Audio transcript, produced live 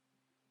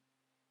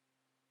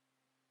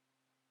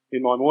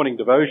In my morning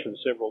devotion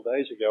several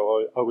days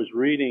ago, I was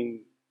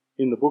reading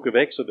in the book of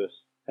Exodus,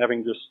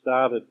 having just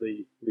started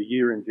the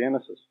year in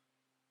Genesis.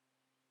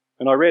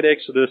 And I read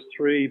Exodus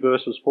 3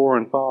 verses 4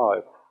 and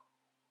 5.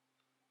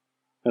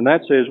 And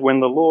that says, when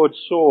the Lord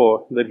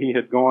saw that he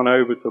had gone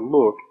over to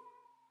look,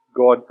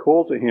 God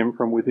called to him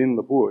from within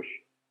the bush.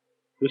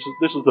 This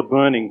is the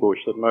burning bush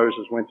that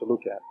Moses went to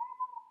look at.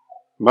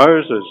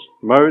 Moses,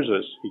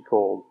 Moses, he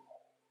called.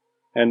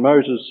 And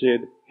Moses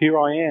said, here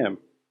I am.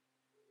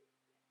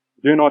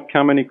 Do not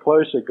come any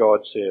closer,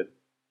 God said.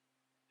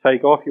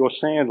 Take off your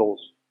sandals,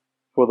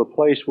 for the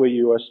place where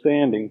you are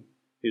standing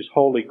is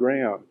holy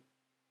ground.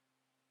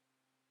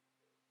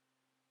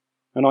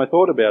 And I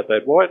thought about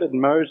that. Why did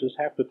Moses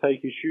have to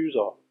take his shoes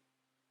off?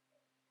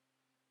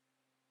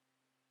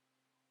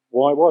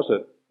 Why was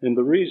it? And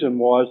the reason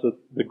was that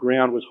the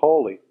ground was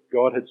holy.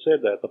 God had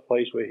said that the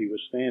place where he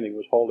was standing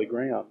was holy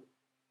ground.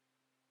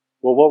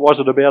 Well, what was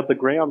it about the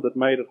ground that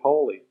made it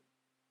holy?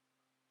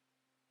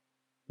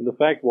 And the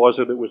fact was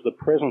that it was the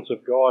presence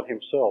of God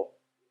himself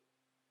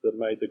that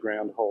made the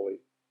ground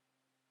holy.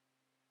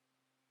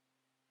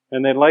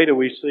 And then later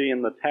we see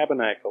in the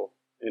tabernacle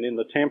and in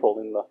the temple,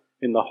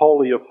 in the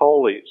Holy of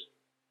Holies,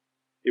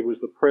 it was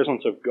the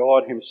presence of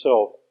God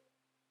himself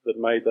that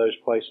made those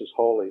places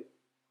holy.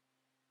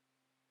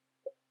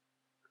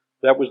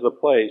 That was the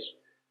place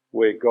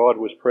where God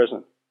was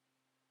present.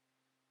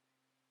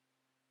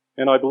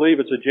 And I believe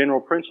it's a general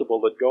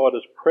principle that God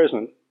is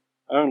present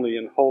only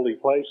in holy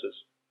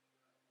places.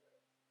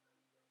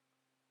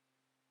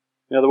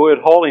 Now the word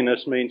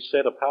holiness means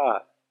set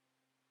apart.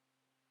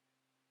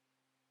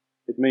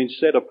 It means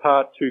set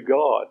apart to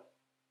God.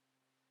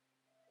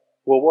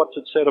 Well, what's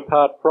it set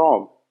apart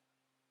from?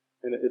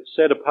 And it's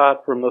set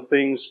apart from the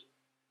things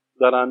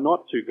that are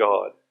not to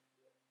God.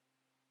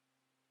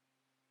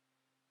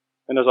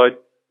 And as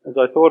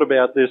I thought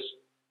about this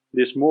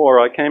more,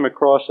 I came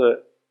across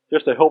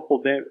just a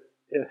helpful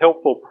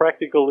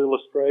practical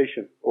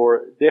illustration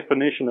or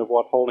definition of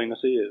what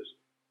holiness is.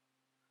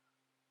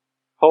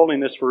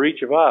 Holiness for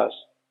each of us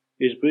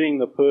is being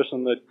the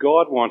person that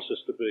God wants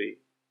us to be.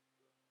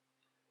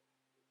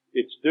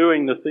 It's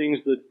doing the things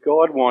that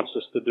God wants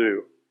us to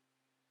do.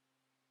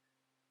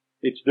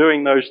 It's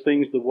doing those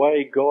things the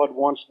way God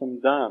wants them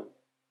done.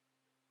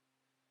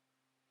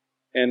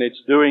 And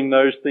it's doing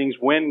those things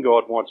when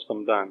God wants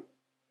them done.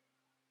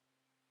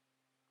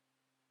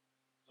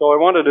 So I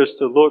wanted us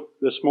to look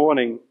this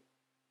morning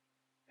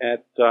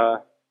at those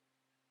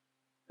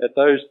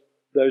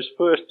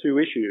first two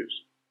issues.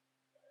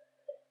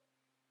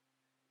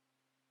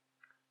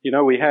 You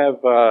know,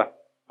 I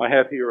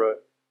have here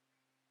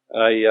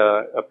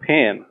a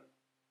pen.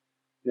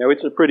 Now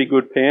it's a pretty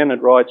good pen.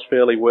 It writes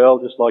fairly well,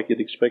 just like you'd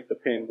expect a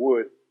pen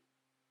would.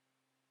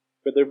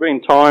 But there have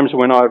been times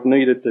when I've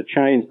needed to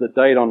change the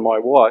date on my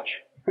watch.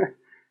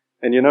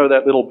 And you know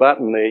that little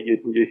button there,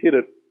 you hit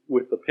it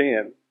with the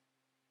pen.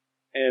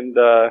 And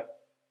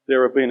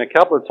there have been a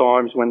couple of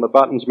times when the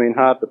button's been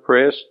hard to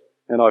press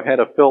and I've had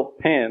a felt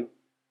pen.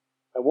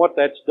 And what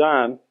that's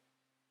done,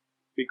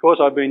 because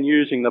I've been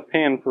using the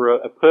pen for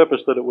a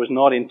purpose that it was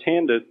not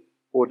intended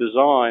or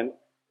designed,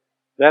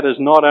 that has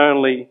not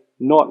only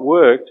not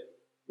worked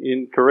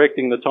in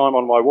correcting the time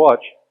on my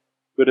watch,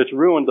 but it's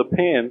ruined the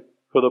pen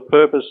for the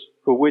purpose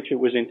for which it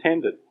was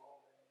intended.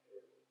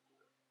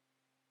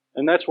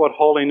 And that's what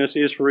holiness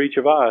is for each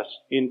of us,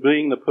 in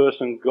being the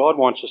person God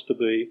wants us to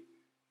be,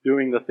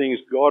 doing the things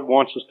God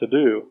wants us to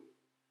do,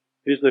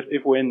 is that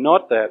if we're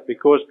not that,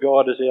 because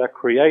God is our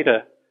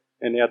creator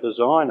and our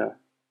designer,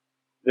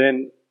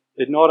 then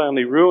it not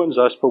only ruins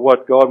us for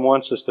what God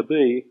wants us to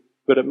be,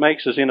 but it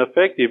makes us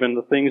ineffective in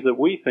the things that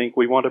we think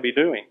we want to be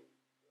doing.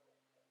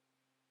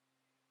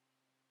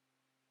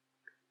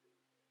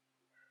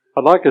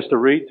 I'd like us to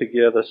read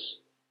together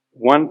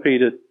 1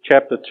 Peter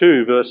chapter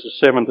 2, verses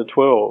 7 to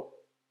 12.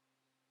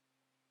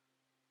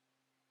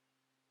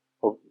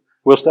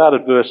 We'll start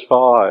at verse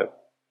 5.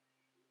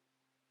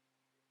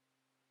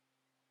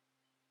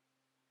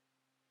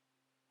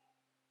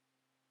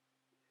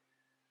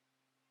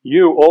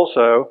 You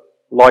also,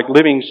 like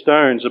living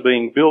stones, are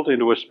being built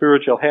into a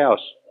spiritual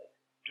house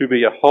to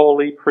be a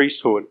holy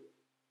priesthood,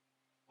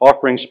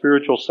 offering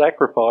spiritual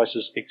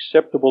sacrifices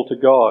acceptable to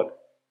God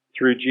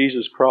through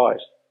Jesus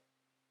Christ.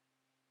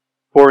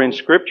 For in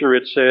Scripture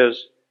it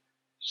says,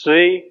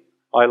 see,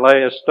 I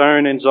lay a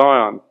stone in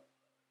Zion,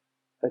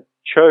 a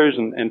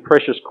chosen and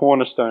precious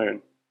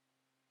cornerstone,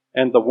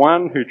 and the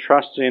one who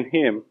trusts in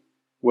him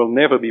will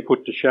never be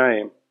put to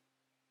shame.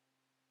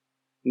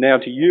 Now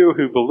to you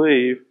who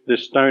believe,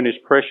 this stone is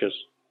precious,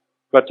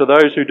 but to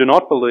those who do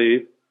not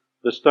believe,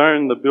 the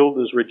stone the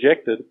builders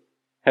rejected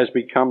has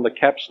become the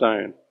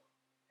capstone,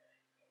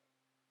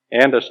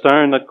 and a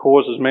stone that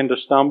causes men to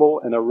stumble,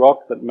 and a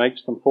rock that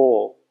makes them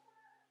fall.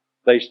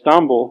 They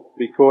stumble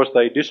because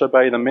they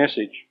disobey the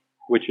message,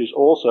 which is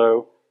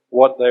also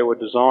what they were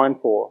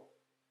designed for.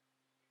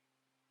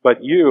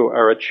 But you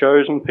are a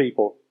chosen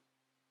people,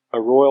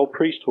 a royal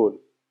priesthood,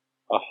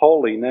 a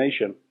holy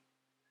nation,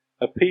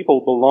 a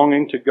people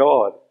belonging to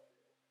God,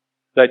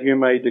 that you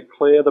may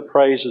declare the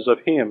praises of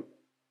him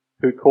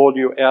who called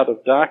you out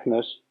of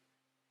darkness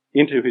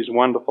into his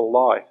wonderful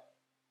light.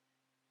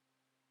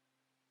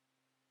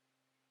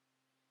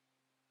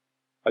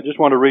 I just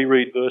want to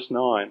reread verse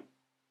 9.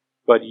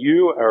 But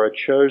you are a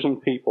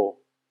chosen people,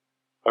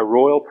 a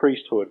royal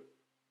priesthood,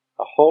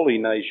 a holy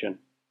nation,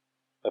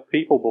 a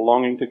people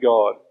belonging to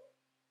God,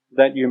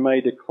 that you may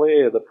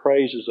declare the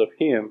praises of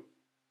him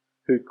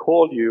who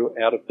called you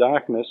out of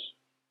darkness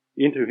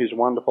into his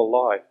wonderful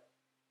light.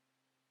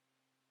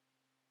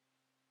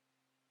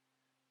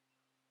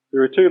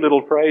 There are two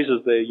little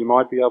phrases there you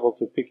might be able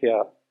to pick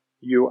out.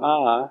 You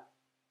are,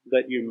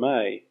 that you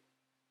may.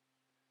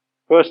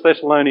 1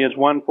 Thessalonians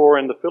 1:4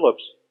 in the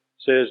Phillips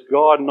says,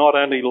 God not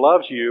only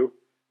loves you,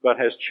 but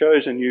has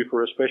chosen you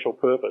for a special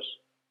purpose.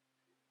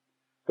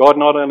 God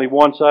not only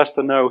wants us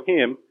to know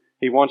him,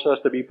 he wants us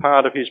to be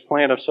part of his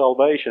plan of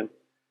salvation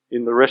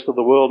in the rest of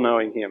the world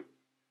knowing him.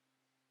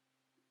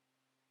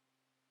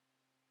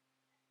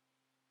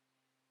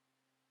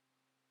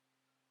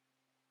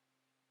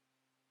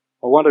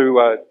 I want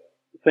to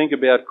think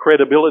about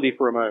credibility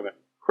for a moment.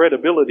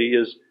 Credibility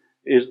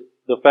is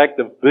the fact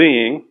of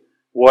being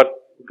what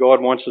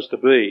God wants us to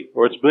be,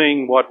 or it's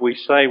being what we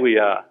say we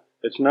are.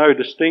 It's no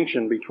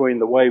distinction between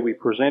the way we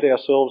present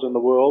ourselves in the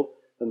world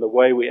and the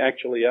way we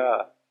actually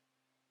are.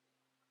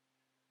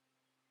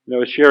 You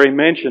know, as Sherry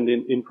mentioned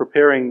in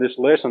preparing this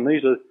lesson,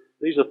 these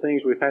are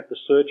things we've had to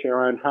search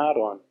our own heart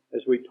on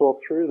as we talk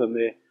through them.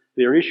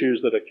 They're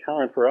issues that are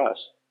current for us.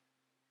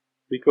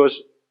 Because,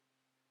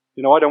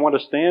 you know, I don't want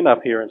to stand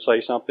up here and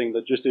say something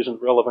that just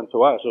isn't relevant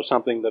to us or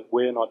something that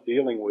we're not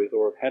dealing with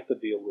or have had to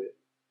deal with.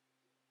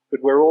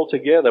 But we're all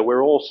together.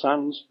 We're all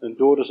sons and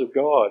daughters of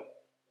God.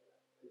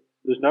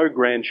 There's no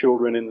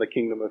grandchildren in the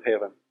kingdom of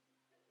heaven.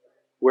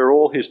 We're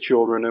all his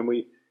children, and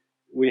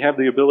we have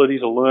the ability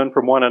to learn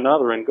from one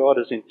another, and God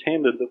has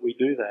intended that we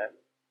do that.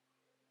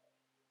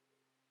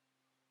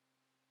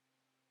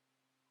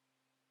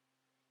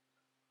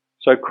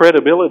 So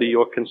credibility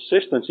or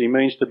consistency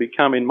means to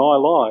become in my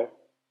life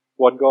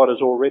what God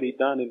has already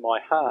done in my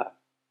heart.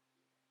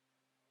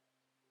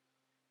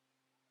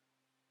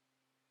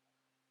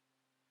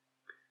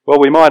 Well,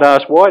 we might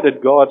ask, why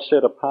did God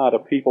set apart a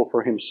people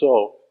for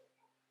himself?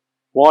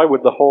 Why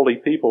would the holy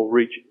people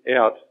reach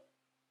out?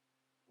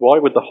 Why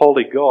would the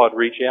holy God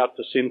reach out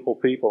to sinful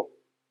people?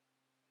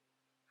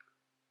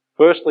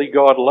 Firstly,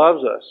 God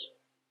loves us.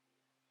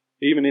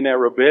 Even in our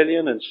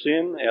rebellion and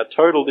sin, our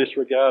total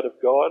disregard of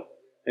God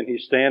and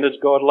his standards,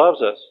 God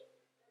loves us.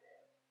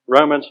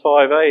 Romans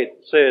 5:8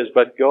 says,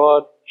 but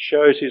God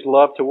shows his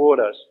love toward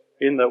us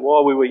in that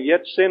while we were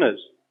yet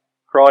sinners,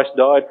 Christ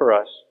died for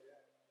us.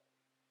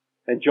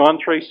 And John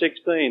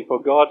 3:16,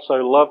 for God so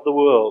loved the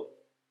world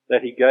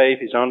that he gave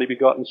his only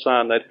begotten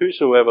Son, that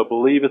whosoever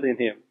believeth in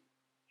him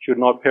should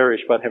not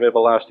perish but have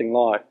everlasting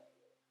life.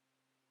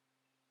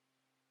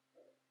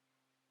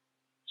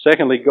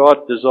 Secondly,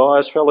 God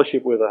desires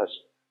fellowship with us.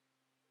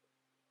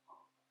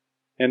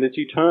 And it's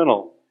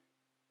eternal.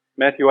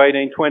 Matthew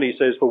 18:20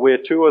 says, for where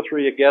two or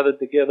three are gathered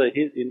together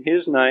in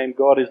his name,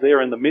 God is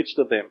there in the midst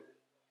of them.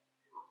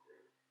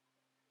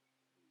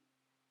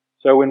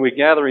 So when we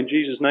gather in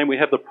Jesus' name, we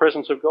have the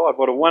presence of God.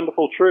 What a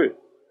wonderful truth.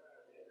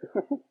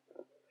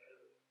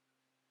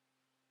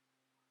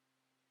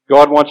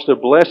 God wants to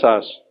bless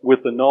us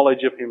with the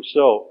knowledge of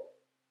himself.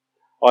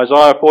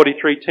 Isaiah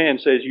 43:10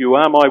 says, you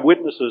are my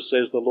witnesses,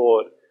 says the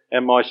Lord,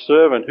 and my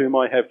servant whom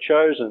I have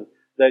chosen,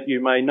 that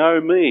you may know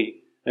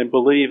me and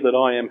believe that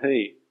I am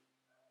he.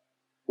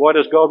 Why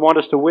does God want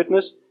us to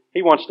witness?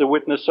 He wants to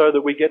witness so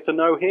that we get to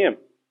know him.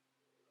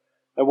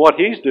 And what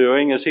he's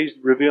doing is he's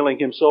revealing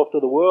himself to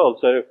the world.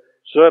 So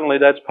certainly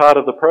that's part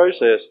of the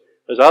process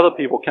as other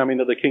people come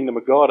into the kingdom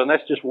of God, and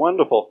that's just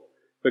wonderful.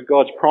 But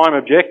God's prime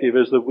objective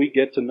is that we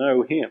get to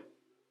know him.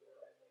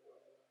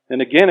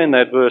 And again in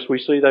that verse we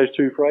see those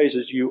two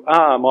phrases, you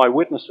are my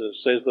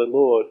witnesses, says the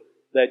Lord,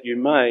 that you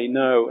may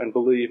know and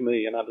believe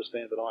me and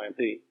understand that I am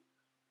he.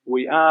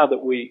 We are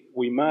that we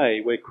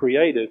may. We're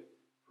created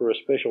for a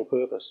special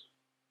purpose.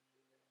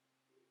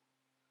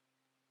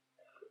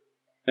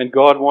 And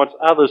God wants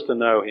others to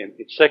know him.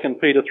 In 2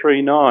 Peter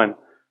 3:9,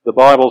 the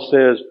Bible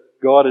says,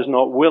 God is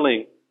not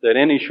willing that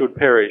any should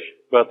perish,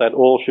 but that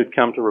all should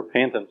come to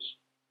repentance.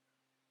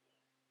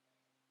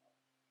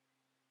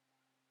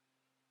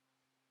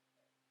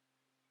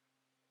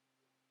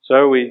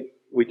 So we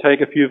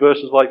take a few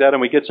verses like that and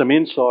we get some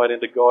insight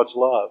into God's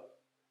love.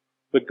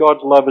 But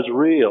God's love is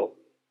real.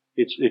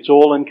 It's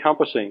all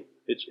encompassing.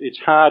 It's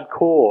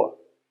hardcore.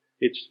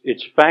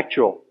 It's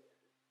factual.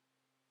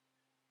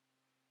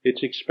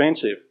 It's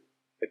expensive.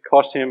 It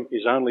cost him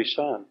his only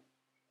son.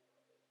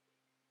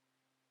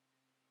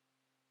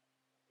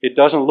 It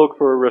doesn't look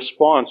for a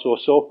response or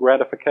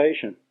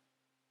self-gratification.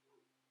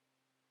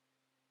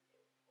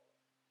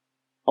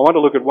 I want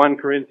to look at 1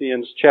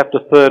 Corinthians chapter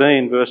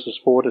 13, verses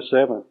 4 to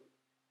 7.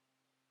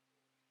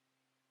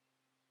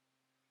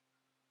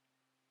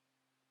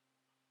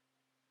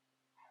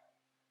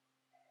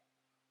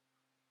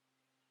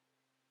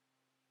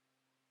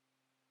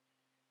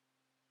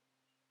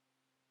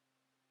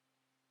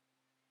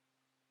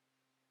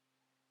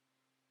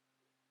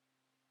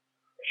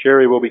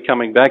 Sherry will be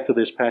coming back to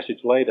this passage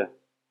later.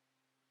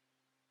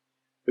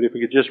 But if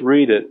we could just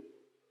read it.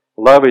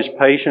 Love is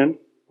patient,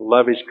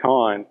 love is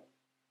kind.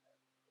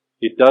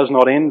 It does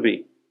not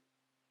envy.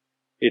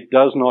 It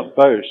does not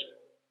boast.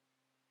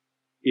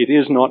 It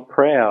is not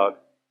proud.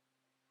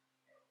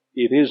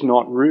 It is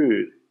not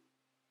rude.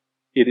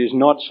 It is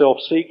not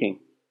self-seeking.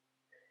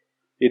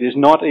 It is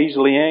not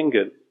easily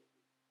angered.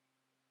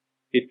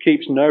 It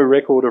keeps no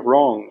record of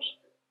wrongs.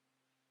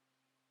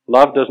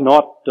 Love does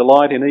not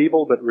delight in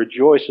evil, but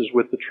rejoices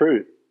with the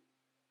truth.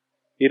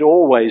 It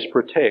always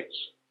protects,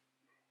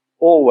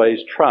 always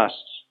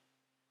trusts,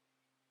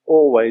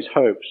 always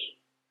hopes,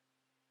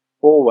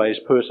 always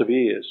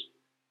perseveres.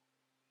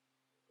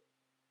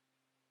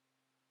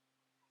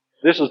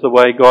 This is the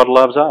way God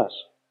loves us.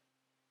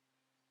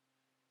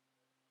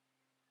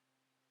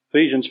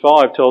 Ephesians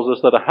 5 tells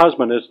us that a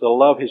husband is to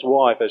love his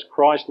wife as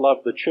Christ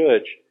loved the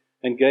church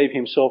and gave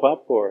himself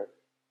up for it.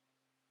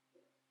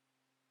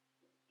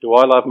 Do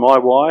I love my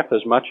wife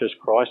as much as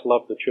Christ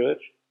loved the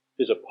church?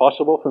 Is it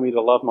possible for me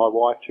to love my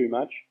wife too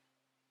much?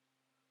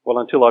 Well,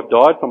 until I've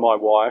died for my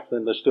wife,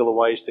 then there's still a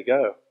ways to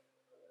go.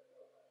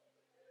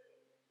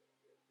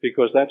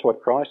 Because that's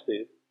what Christ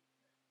did.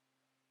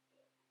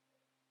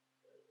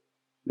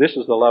 This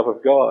is the love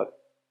of God.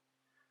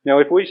 Now,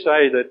 if we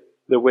say that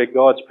we're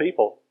God's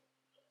people,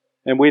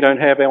 and we don't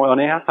have on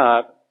our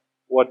heart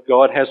what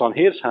God has on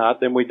his heart,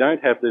 then we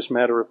don't have this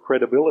matter of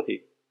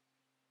credibility.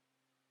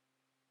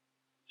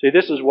 See,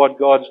 this is what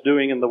God's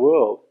doing in the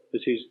world,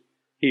 is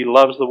He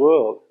loves the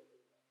world.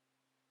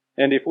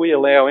 And if we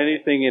allow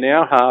anything in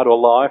our heart or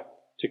life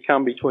to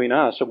come between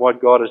us and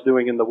what God is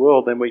doing in the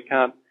world, then we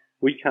can't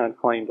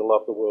claim to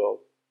love the world.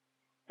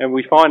 And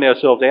we find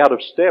ourselves out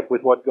of step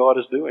with what God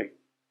is doing.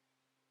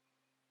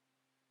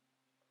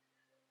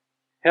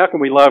 How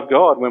can we love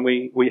God when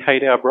we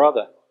hate our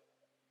brother?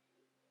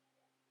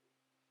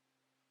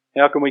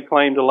 How can we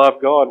claim to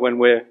love God when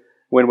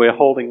we're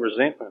holding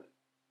resentment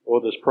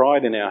or there's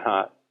pride in our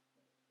heart?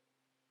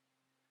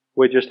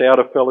 We're just out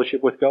of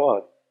fellowship with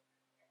God.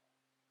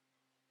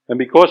 And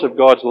because of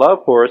God's love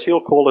for us,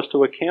 He'll call us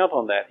to account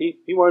on that. He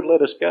won't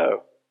let us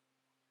go.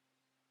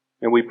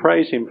 And we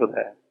praise Him for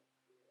that.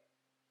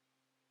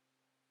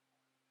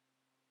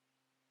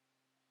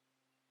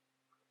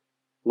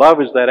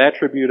 Love is that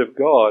attribute of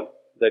God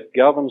that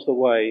governs the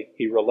way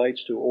He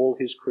relates to all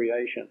His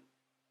creation.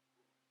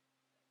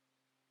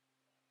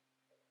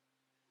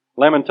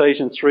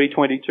 Lamentations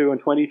 3:22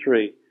 and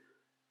 23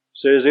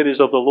 says, "It is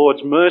of the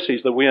Lord's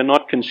mercies that we are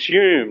not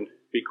consumed,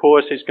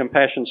 because His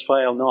compassions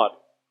fail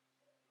not.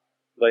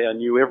 They are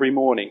new every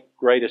morning.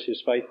 Great is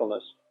His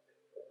faithfulness."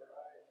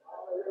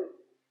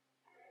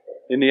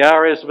 In the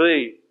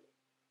RSV,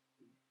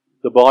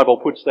 the Bible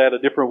puts that a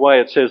different way.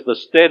 It says, "The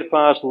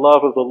steadfast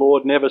love of the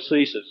Lord never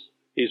ceases.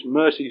 His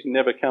mercies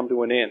never come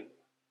to an end."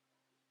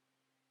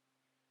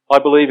 I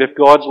believe if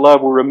God's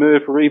love were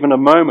removed for even a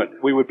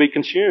moment, we would be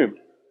consumed.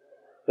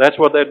 That's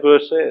what that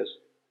verse says.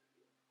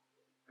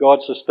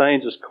 God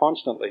sustains us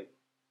constantly.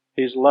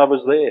 His love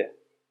is there.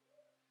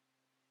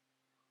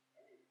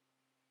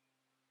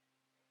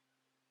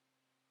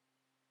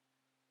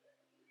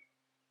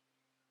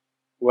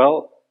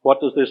 Well,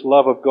 what does this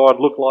love of God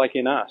look like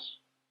in us?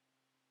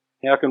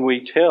 How can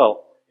we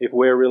tell if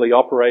we're really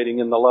operating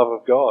in the love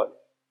of God?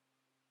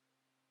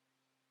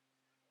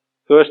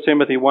 1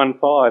 Timothy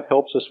 1:5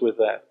 helps us with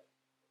that.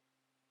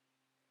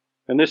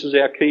 And this is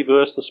our key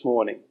verse this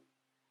morning.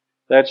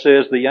 That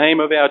says, "The aim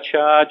of our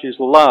charge is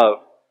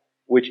love,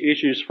 which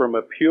issues from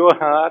a pure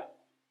heart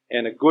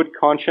and a good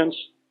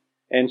conscience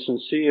and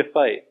sincere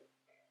faith."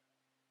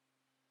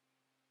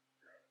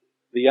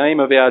 The aim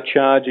of our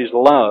charge is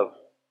love.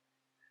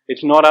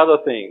 It's not other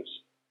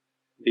things.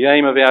 The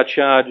aim of our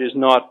charge is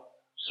not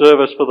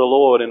service for the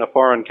Lord in a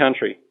foreign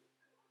country.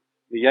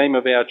 The aim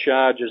of our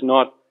charge is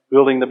not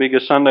building the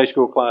biggest Sunday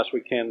school class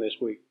we can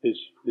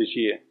this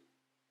year.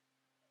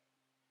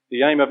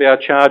 The aim of our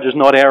charge is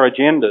not our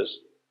agendas.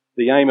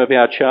 The aim of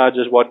our charge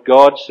is what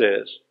God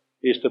says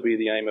is to be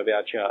the aim of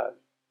our charge.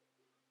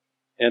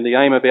 And the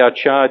aim of our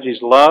charge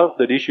is love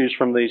that issues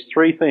from these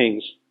three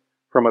things: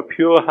 from a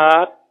pure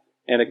heart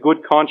and a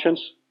good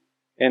conscience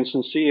and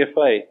sincere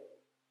faith.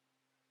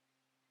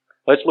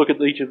 Let's look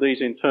at each of these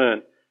in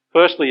turn.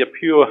 Firstly, a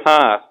pure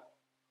heart.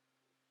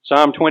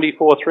 Psalm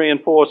 24:3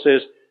 and 4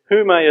 says,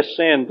 "Who may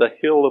ascend the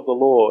hill of the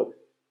Lord?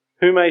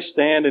 Who may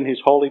stand in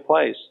His holy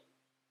place?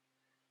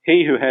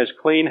 He who has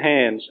clean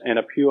hands and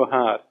a pure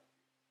heart,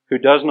 who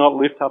does not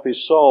lift up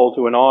his soul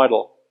to an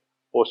idol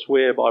or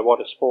swear by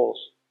what is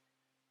false."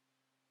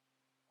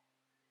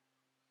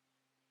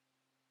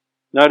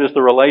 Notice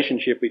the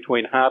relationship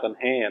between heart and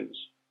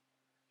hands.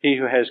 He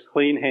who has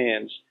clean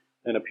hands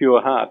and a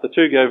pure heart. The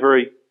two go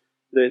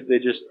they're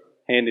just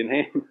hand in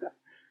hand.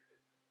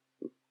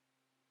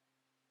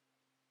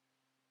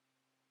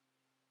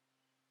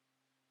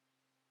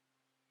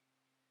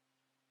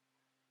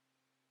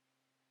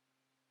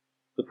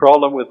 The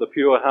problem with the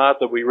pure heart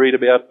that we read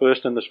about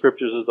first in the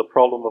Scriptures is the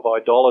problem of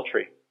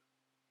idolatry.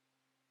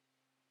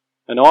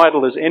 An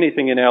idol is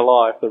anything in our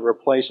life that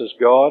replaces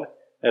God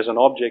as an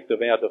object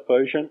of our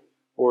devotion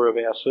or of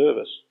our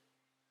service.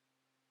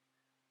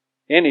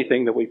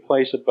 Anything that we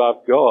place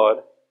above God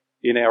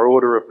in our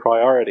order of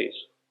priorities.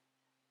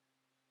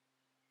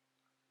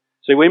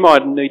 See, we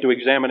might need to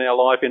examine our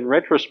life in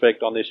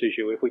retrospect on this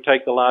issue. If we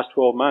take the last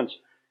 12 months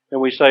and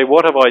we say,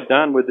 what have I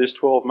done with this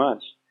 12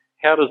 months?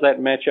 How does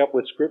that match up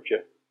with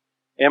Scripture?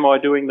 Am I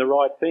doing the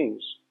right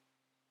things?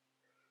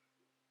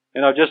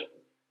 And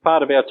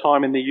part of our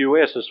time in the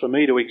US is for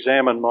me to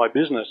examine my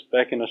business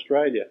back in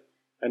Australia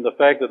and the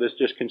fact that it's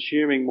just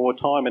consuming more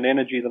time and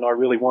energy than I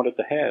really wanted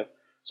to have.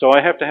 So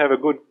I have to have a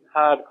good,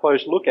 hard,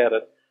 close look at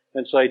it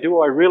and say, do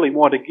I really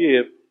want to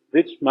give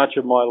this much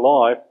of my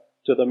life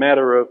to the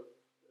matter of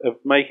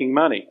making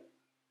money?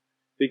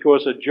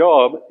 Because a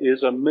job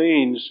is a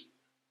means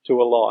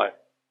to a life.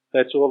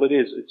 That's all it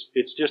is.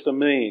 It's just a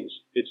means.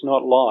 It's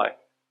not life.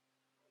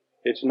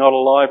 It's not a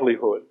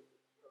livelihood.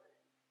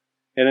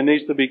 And it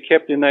needs to be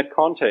kept in that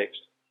context.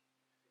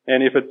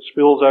 And if it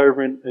spills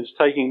over and is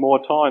taking more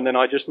time, then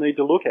I just need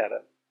to look at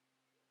it.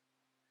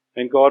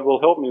 And God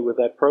will help me with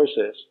that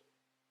process.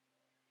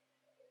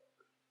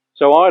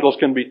 So idols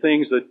can be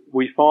things that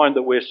we find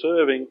that we're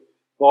serving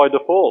by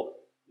default.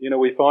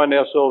 We find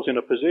ourselves in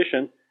a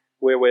position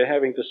where we're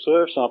having to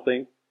serve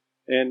something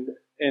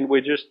and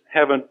we just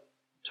haven't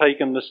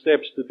taken the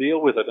steps to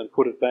deal with it and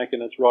put it back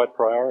in its right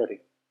priority.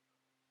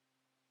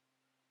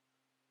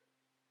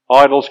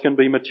 Idols can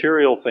be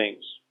material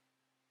things.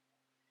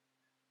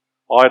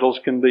 Idols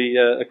can be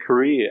a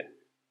career.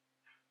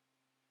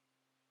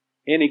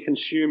 Any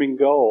consuming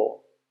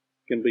goal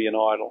can be an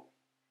idol.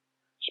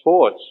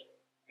 Sports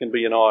can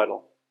be an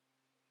idol.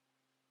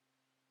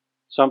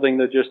 Something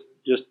that just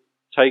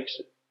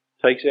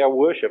takes our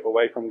worship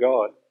away from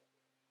God.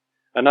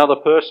 Another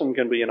person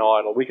can be an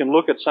idol. We can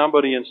look at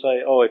somebody and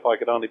say, oh, if I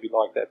could only be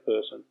like that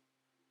person.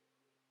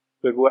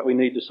 But what we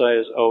need to say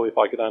is, oh, if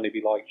I could only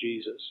be like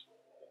Jesus.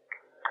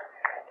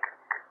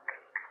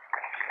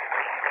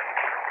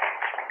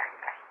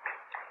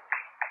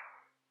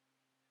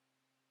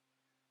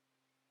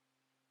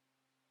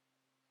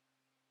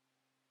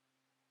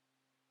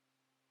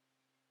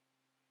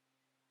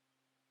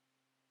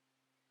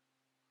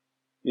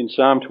 In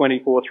Psalm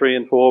 24, 3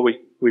 and 4,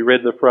 we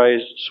read the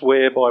phrase,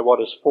 swear by what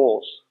is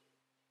false.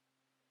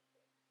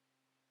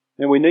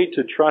 And we need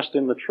to trust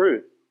in the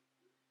truth.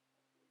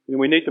 And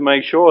we need to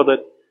make sure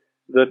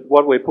that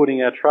what we're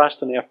putting our trust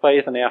and our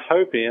faith and our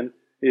hope in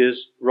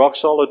is rock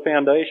solid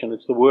foundation.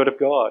 It's the Word of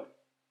God.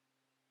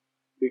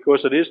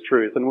 Because it is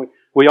truth. And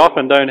we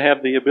often don't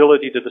have the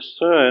ability to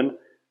discern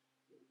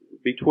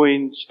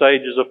between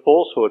stages of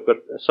falsehood. But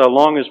so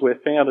long as we're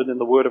founded in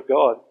the Word of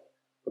God,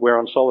 we're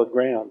on solid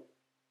ground.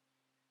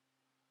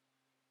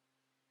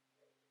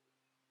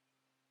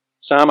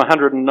 Psalm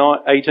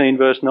 118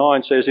 verse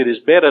 9 says, it is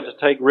better to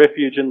take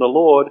refuge in the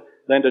Lord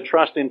than to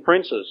trust in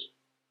princes.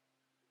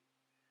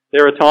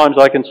 There are times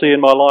I can see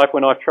in my life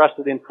when I've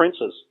trusted in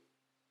princes.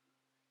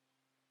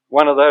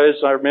 One of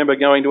those, I remember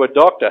going to a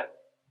doctor.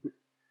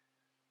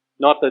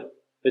 Not that,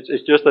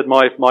 it's just that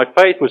my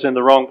faith was in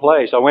the wrong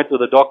place. I went to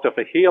the doctor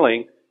for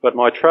healing, but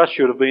my trust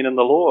should have been in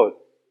the Lord.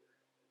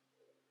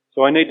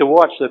 So I need to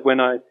watch that when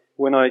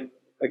I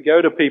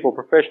go to people,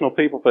 professional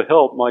people for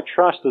help, my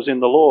trust is in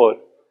the Lord.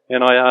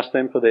 And I ask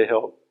them for their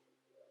help.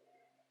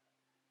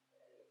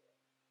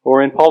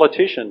 Or in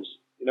politicians.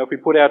 If we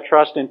put our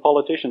trust in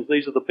politicians,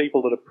 these are the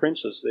people that are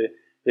princes.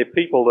 They're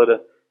people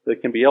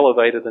that can be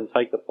elevated and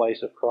take the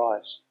place of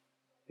Christ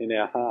in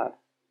our heart.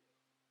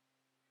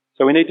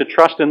 So we need to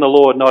trust in the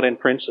Lord, not in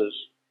princes.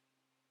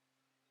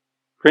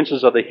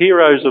 Princes are the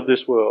heroes of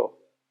this world.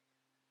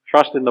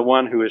 Trust in the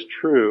one who is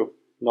true,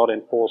 not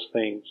in false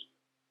things.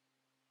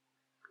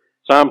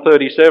 Psalm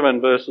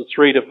 37 verses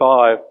 3 to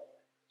 5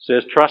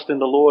 says, trust in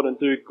the Lord and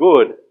do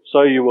good,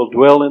 so you will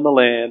dwell in the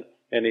land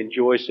and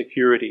enjoy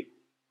security.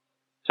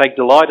 Take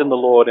delight in the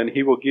Lord, and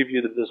He will give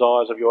you the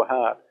desires of your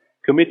heart.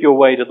 Commit your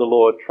way to the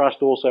Lord,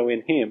 trust also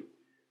in Him,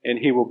 and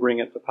He will bring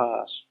it to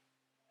pass.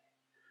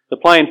 The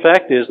plain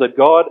fact is that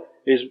God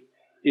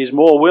is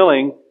more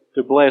willing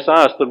to bless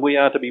us than we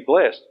are to be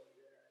blessed.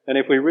 And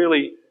if we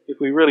really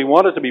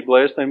wanted to be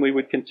blessed, then we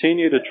would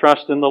continue to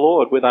trust in the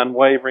Lord with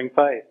unwavering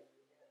faith.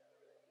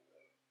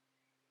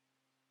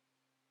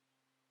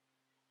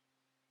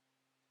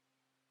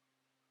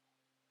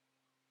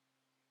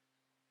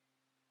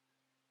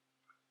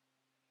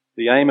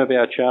 The aim of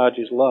our charge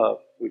is love,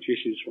 which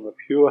issues from a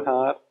pure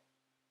heart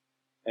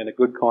and a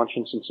good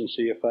conscience and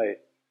sincere faith.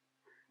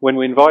 When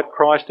we invite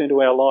Christ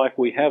into our life,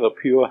 we have a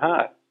pure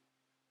heart.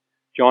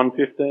 John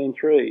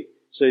 15:3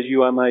 says,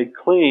 you are made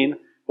clean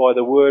by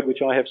the word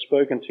which I have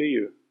spoken to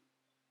you.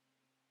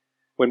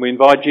 When we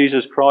invite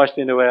Jesus Christ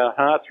into our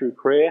heart through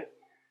prayer,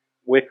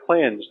 we're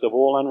cleansed of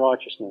all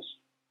unrighteousness.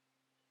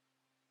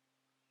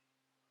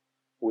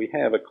 We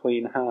have a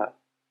clean heart.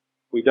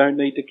 We don't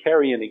need to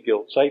carry any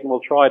guilt. Satan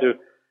will try to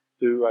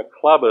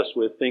club us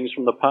with things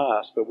from the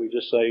past, but we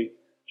just say,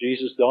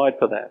 Jesus died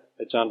for that.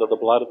 It's under the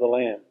blood of the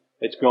Lamb.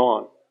 It's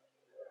gone.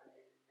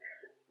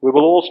 We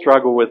will all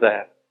struggle with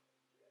that,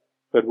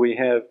 but we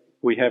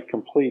have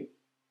complete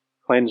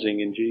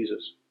cleansing in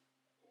Jesus.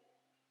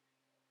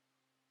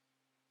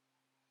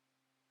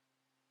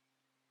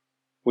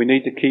 We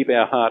need to keep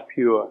our heart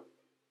pure.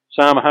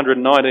 Psalm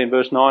 119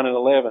 verse 9 and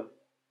 11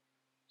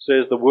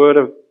 says,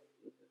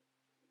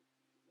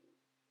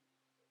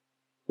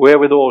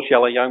 wherewithal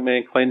shall a young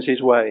man cleanse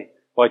his way?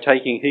 By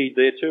taking heed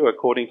thereto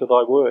according to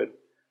thy word.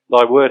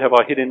 Thy word have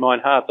I hid in mine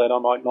heart that I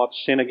might not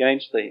sin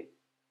against thee.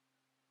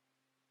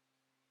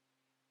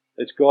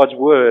 It's God's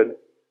word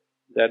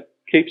that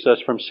keeps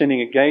us from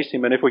sinning against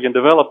him. And if we can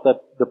develop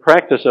the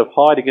practice of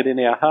hiding it in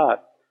our heart,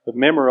 of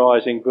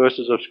memorizing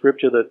verses of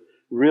scripture that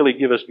really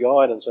give us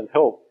guidance and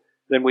help,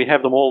 then we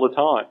have them all the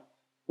time.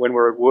 When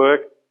we're at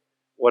work,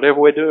 whatever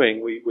we're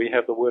doing, we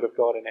have the word of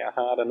God in our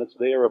heart, and it's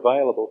there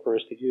available for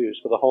us to use,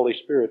 for the Holy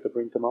Spirit to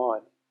bring to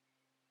mind.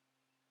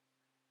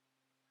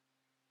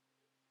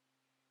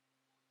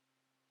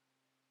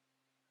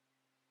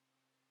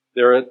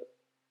 There are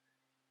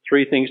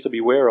three things to be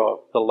aware of.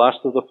 The lust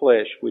of the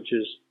flesh,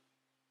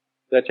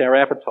 that's our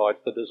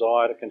appetite, the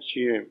desire to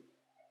consume.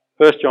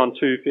 1 John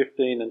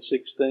 2:15 and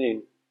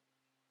 16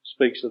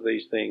 speaks of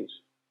these things.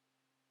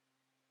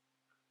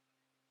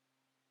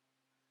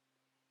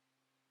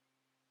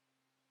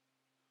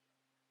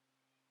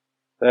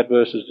 That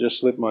verse has just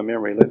slipped my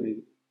memory. Let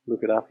me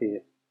look it up here.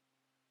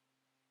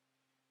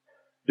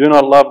 Do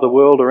not love the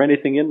world or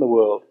anything in the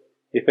world.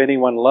 If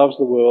anyone loves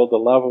the world, the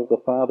love of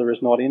the Father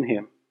is not in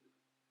him.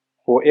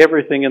 For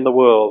everything in the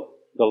world,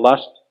 the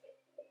lust,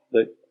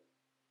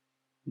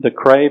 the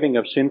craving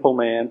of sinful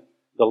man,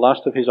 the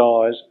lust of his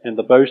eyes, and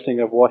the boasting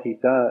of what he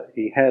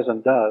has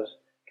and does,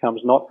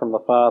 comes not from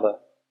the Father,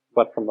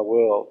 but from the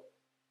world.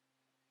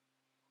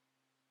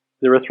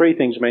 There are three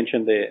things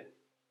mentioned there.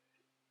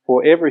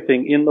 For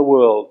everything in the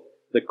world,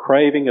 the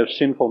craving of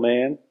sinful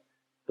man,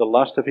 the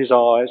lust of his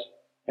eyes,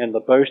 and the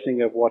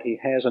boasting of what he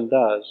has and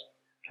does,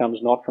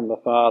 comes not from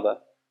the Father,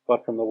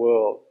 but from the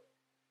world.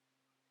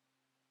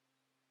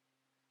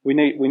 We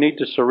need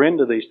to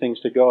surrender these things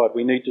to God.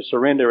 We need to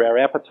surrender our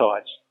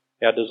appetites,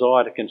 our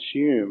desire to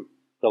consume,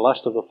 the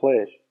lust of the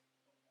flesh.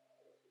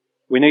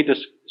 We need to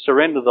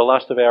surrender the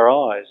lust of our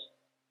eyes,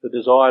 the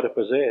desire to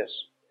possess.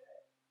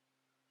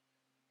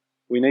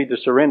 We need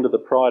to surrender the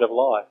pride of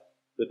life,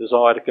 the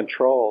desire to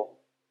control.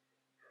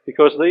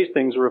 Because these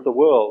things are of the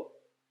world,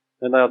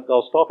 and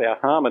they'll stop our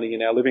harmony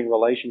in our living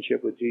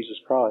relationship with Jesus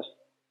Christ.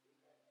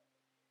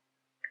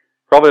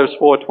 Proverbs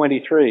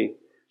 4:23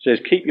 says,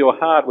 keep your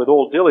heart with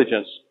all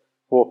diligence,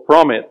 for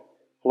from it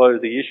flow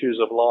the issues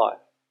of life.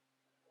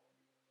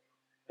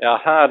 Our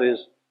heart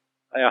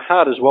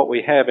is what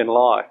we have in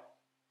life.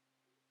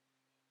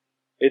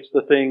 It's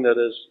the thing that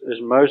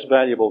is most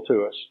valuable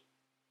to us.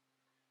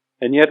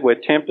 And yet we're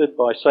tempted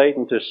by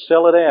Satan to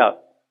sell it out.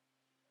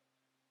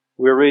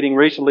 We're reading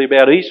recently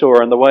about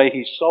Esau and the way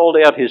he sold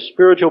out his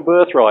spiritual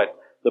birthright,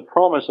 the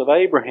promise of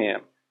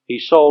Abraham. He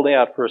sold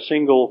out for a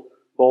single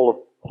bowl of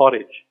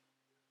pottage.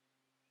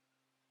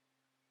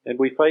 And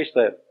we face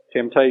that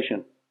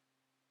temptation.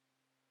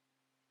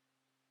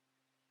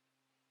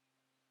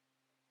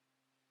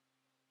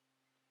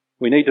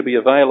 We need to be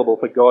available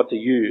for God to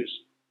use.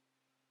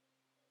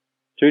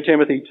 2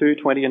 Timothy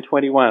 2:20 and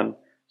 21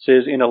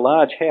 says, in a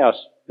large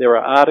house there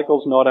are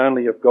articles not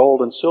only of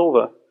gold and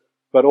silver,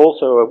 but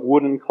also of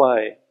wood and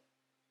clay.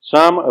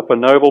 Some are for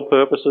noble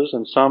purposes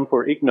and some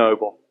for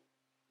ignoble.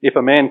 If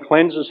a man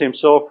cleanses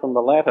himself from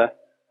the latter,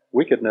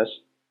 wickedness,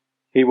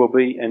 he will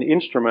be an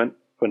instrument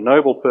for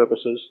noble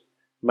purposes,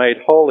 made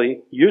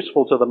holy,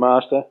 useful to the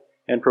master,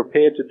 and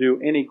prepared to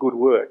do any good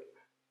work.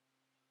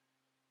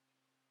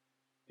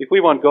 If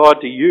we want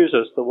God to use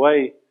us the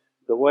way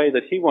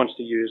that he wants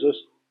to use us,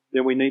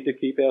 then we need to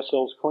keep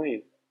ourselves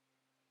clean.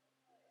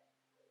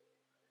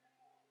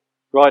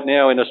 Right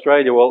now in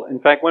Australia, well, in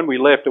fact, when we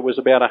left, it was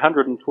about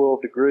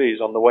 112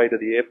 degrees on the way to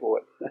the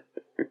airport.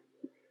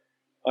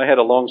 I had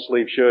a long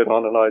sleeve shirt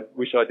on and I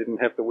wish I didn't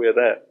have to wear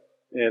that.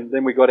 And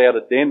then we got out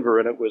of Denver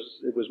and it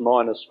was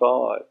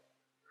 -5.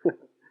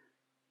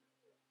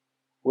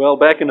 Well,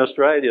 back in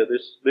Australia,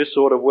 this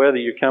sort of weather,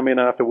 you come in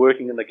after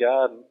working in the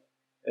garden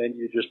and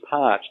you're just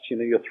parched. You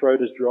know, your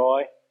throat is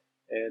dry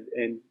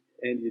and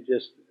you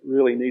just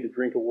really need a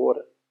drink of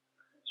water.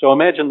 So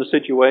imagine the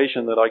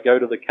situation that I go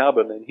to the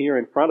cupboard and here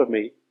in front of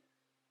me,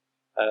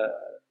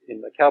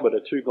 in the cupboard are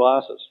two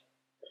glasses.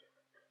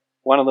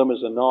 One of them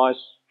is a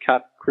nice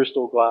cut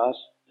crystal glass,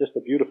 just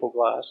a beautiful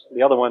glass.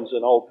 The other one's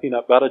an old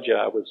peanut butter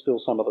jar with still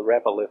some of the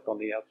wrapper left on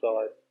the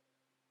outside.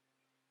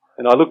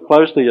 And I look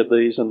closely at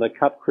these and the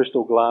cut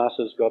crystal glass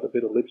has got a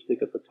bit of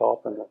lipstick at the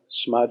top and a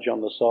smudge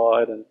on the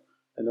side and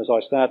as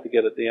I start to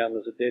get it down,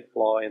 there's a dead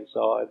fly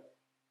inside.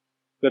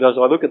 But as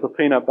I look at the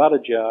peanut butter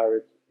jar,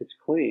 it's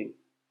clean.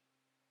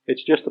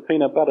 It's just a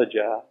peanut butter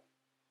jar,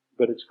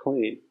 but it's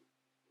clean.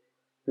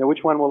 Now,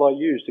 which one will I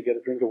use to get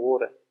a drink of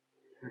water?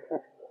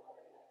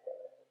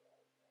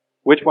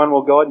 Which one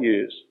will God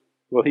use?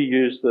 Will he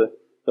use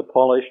the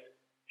polished,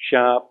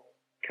 sharp,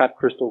 cut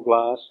crystal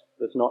glass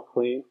that's not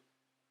clean?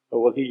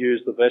 Or will he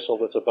use the vessel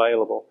that's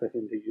available for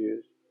him to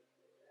use?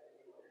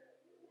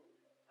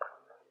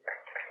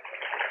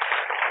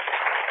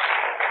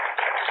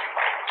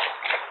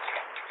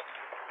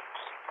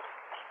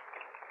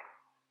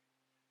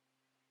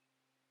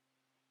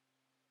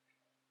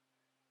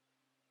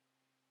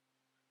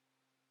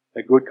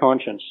 A good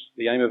conscience.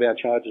 The aim of our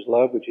charge is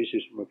love, which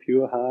issues from a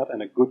pure heart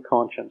and a good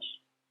conscience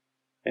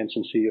and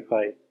sincere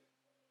faith.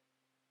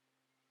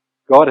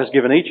 God has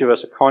given each of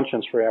us a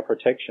conscience for our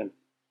protection.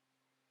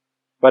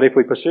 But if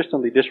we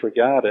persistently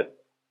disregard it,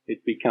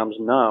 it becomes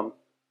numb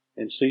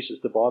and ceases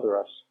to bother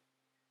us.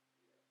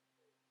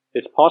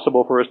 It's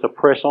possible for us to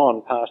press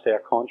on past our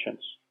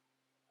conscience,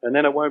 and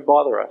then it won't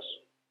bother us.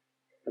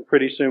 And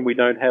pretty soon we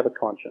don't have a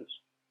conscience.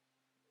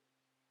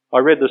 I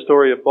read the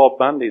story of Bob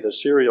Bundy, the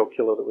serial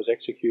killer that was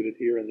executed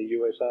here in the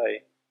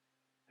USA.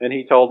 And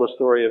he told the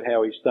story of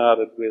how he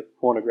started with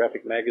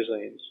pornographic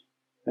magazines.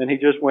 And he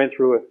just went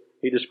through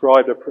he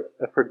described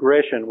a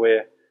progression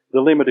where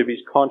the limit of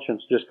his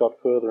conscience just got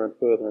further and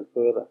further and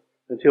further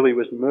until he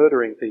was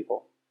murdering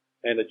people,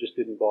 and it just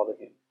didn't bother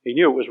him. He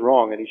knew it was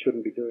wrong and he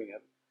shouldn't be doing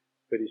it,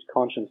 but his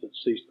conscience had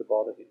ceased to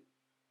bother him.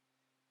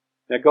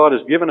 Now God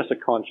has given us a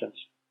conscience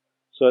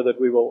so that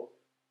we will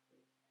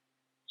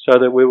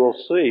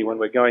see when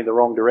we're going the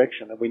wrong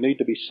direction, and we need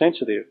to be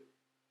sensitive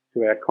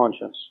to our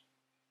conscience.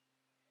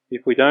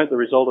 If we don't, the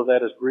result of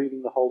that is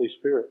grieving the Holy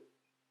Spirit.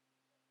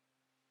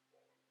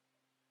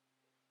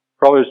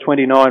 Proverbs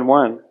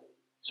 29:1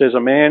 says, "A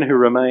man who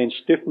remains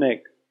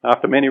stiff-necked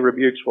after many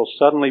rebukes will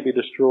suddenly be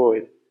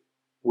destroyed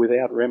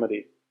without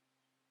remedy."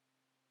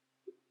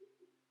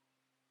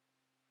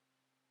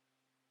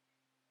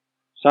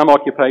 Some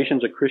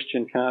occupations a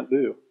Christian can't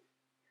do.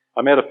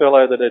 I met a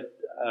fellow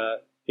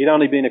that he'd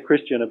only been a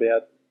Christian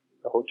about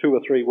 2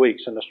 or 3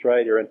 weeks in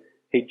Australia, and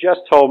he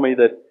just told me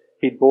that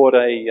he'd bought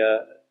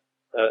a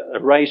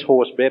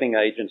racehorse betting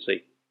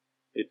agency.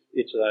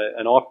 It's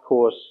an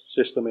off-course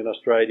system in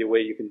Australia where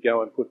you can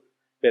go and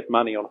bet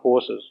money on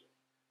horses.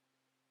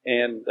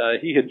 And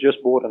he had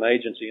just bought an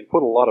agency and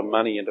put a lot of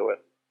money into it.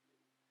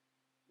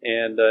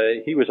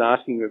 And he was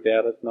asking me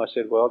about it, and I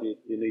said, well, you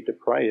need to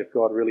pray if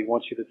God really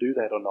wants you to do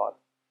that or not.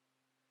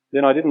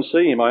 Then I didn't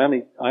see him. I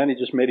only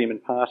just met him in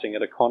passing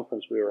at a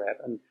conference we were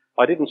at, and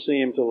I didn't see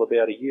him till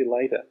about a year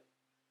later.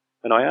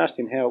 And I asked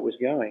him how it was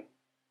going,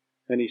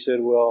 and he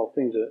said, well,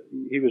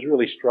 he was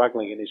really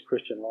struggling in his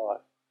Christian life.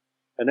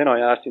 And then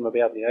I asked him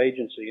about the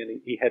agency, and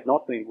he had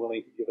not been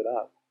willing to give it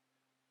up.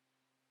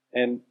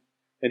 And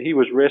he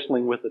was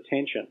wrestling with the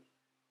tension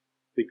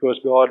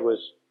because God was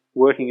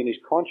working in his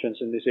conscience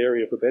in this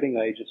area of the betting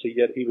agency,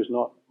 yet he was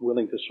not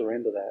willing to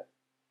surrender that.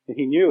 And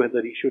he knew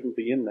that he shouldn't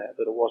be in that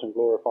it wasn't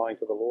glorifying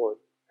to the Lord.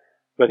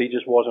 But he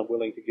just wasn't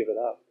willing to give it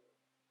up.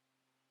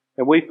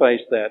 And we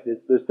face that.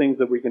 There's things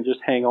that we can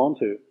just hang on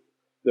to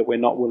that we're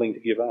not willing to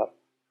give up.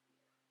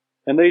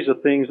 And these are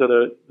things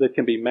that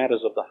can be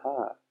matters of the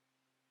heart.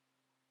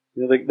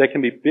 There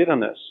can be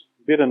bitterness.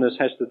 Bitterness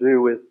has to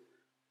do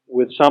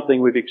with something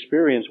we've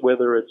experienced,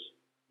 whether it's,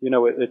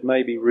 it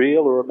may be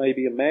real or it may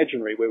be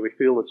imaginary, where we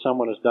feel that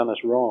someone has done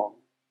us wrong.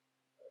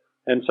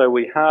 And so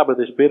we harbour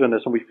this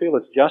bitterness and we feel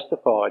it's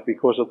justified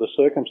because of the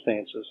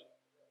circumstances.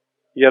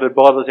 Yet it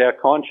bothers our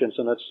conscience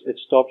and it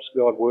stops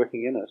God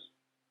working in us.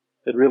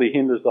 It really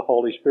hinders the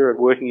Holy Spirit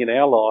working in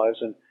our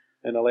lives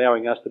and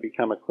allowing us to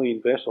become a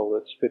clean vessel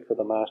that's fit for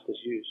the Master's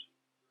use.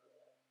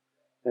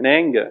 And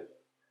anger,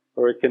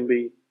 or it can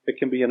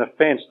be an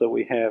offence that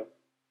we have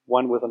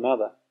one with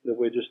another, that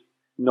we're just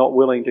not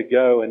willing to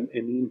go and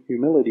in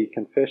humility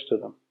confess to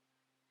them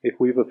if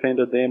we've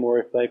offended them or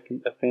if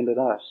they've offended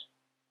us.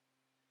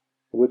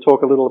 We'll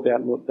talk a little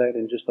about that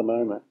in just a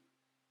moment.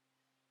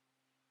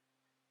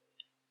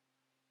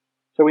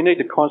 So we need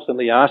to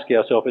constantly ask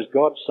ourselves, is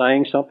God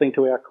saying something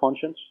to our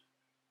conscience?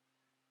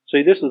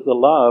 See, this is the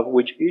love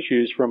which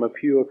issues from a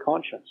pure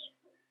conscience.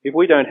 If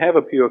we don't have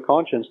a pure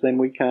conscience, then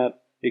we can't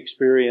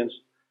experience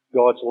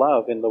God's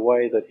love in the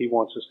way that He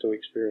wants us to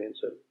experience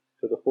it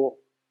to the full.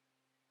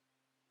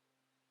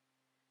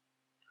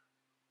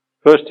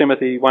 1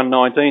 Timothy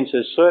 1:19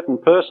 says, certain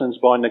persons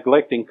by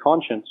neglecting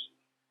conscience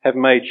have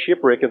made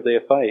shipwreck of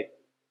their faith.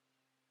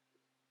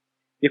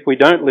 If we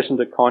don't listen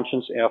to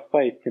conscience, our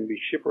faith can be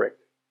shipwrecked.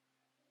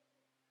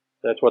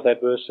 That's what that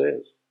verse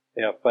says.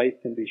 Our faith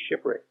can be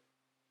shipwrecked.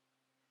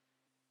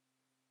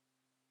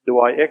 Do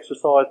I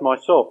exercise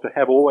myself to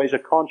have always a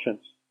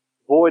conscience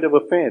void of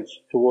offence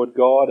toward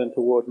God and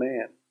toward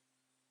man?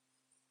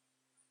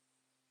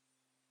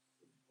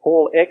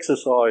 Paul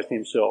exercised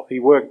himself. He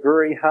worked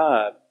very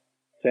hard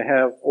to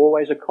have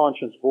always a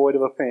conscience void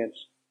of offence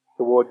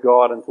toward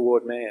God and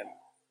toward man.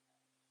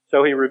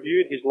 So he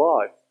reviewed his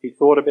life. He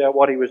thought about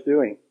what he was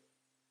doing.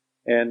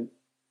 And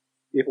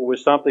if it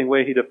was something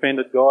where he'd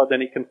offended God,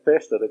 then he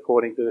confessed it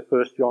according to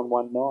 1 John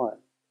 1:9.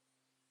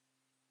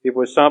 If it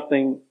was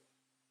something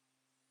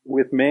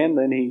with men,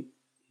 then he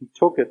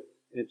took it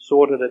and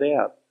sorted it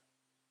out.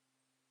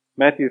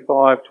 Matthew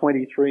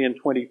 5:23 and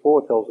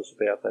 24 tells us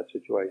about that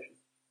situation.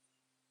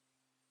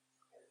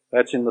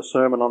 That's in the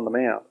Sermon on the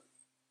Mount.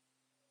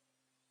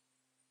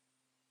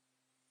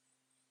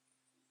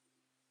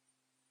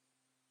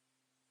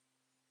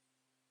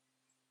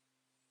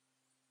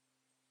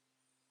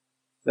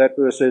 That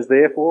verse says,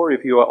 therefore,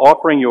 if you are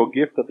offering your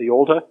gift at the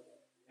altar,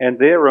 and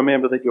there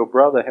remember that your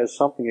brother has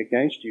something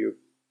against you,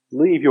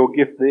 leave your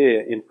gift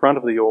there in front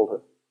of the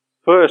altar.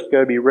 First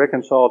go be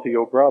reconciled to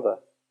your brother,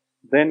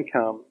 then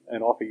come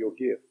and offer your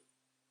gift.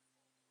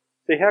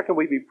 See, how can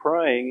we be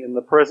praying in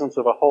the presence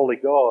of a holy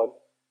God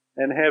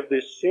and have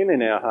this sin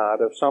in our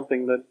heart of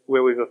something that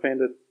where we've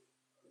offended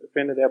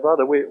our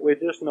brother? We're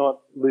just not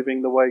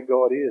living the way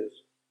God is.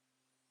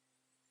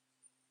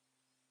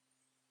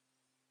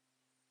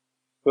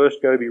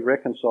 First, go be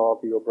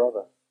reconciled to your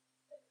brother.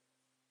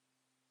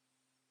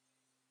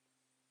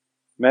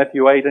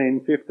 Matthew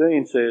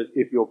 18:15 says,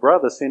 if your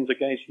brother sins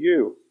against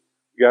you,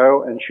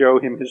 go and show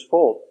him his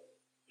fault,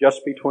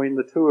 just between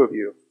the two of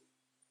you.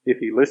 If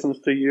he listens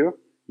to you,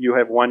 you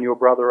have won your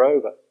brother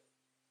over.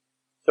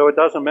 So it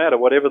doesn't matter,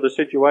 whatever the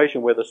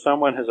situation, whether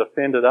someone has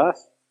offended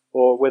us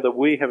or whether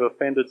we have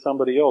offended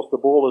somebody else, the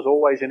ball is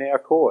always in our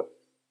court.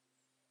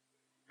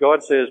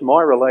 God says,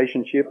 my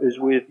relationship is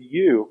with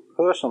you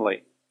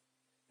personally,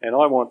 and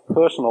I want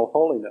personal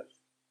holiness.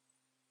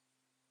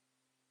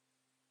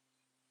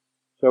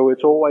 So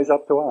it's always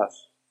up to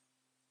us.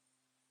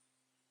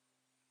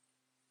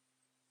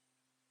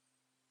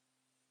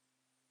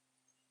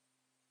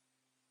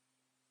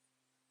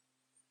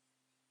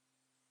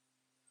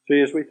 See,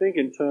 as we think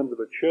in terms of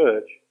a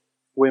church,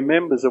 we're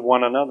members of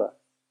one another.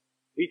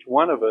 Each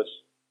one of us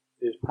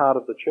is part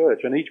of the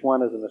church, and each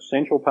one is an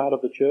essential part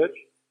of the church,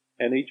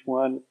 and each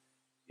one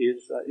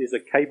is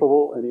a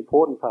capable and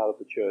important part of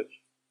the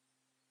church.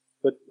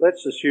 But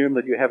let's assume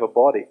that you have a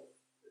body,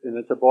 and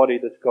it's a body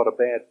that's got a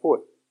bad foot.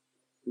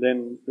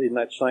 Then in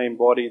that same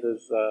body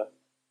there's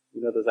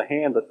a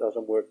hand that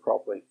doesn't work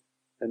properly,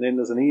 and then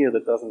there's an ear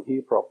that doesn't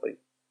hear properly,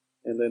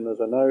 and then there's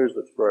a nose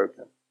that's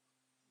broken.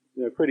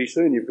 Pretty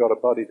soon you've got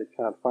a body that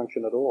can't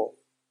function at all.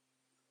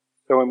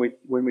 So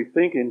when we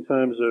think in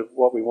terms of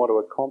what we want to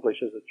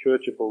accomplish as a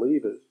church of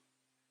believers,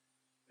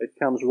 it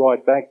comes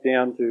right back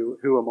down to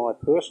who am I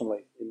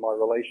personally in my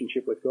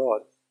relationship with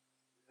God.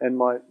 And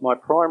my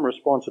prime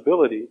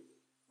responsibility,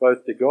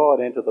 both to God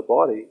and to the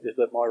body, is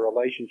that my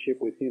relationship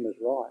with Him is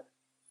right.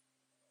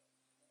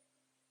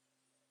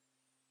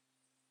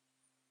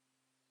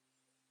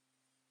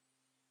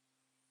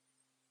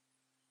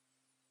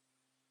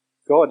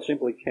 God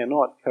simply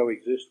cannot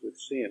coexist with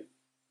sin.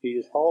 He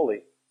is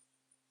holy.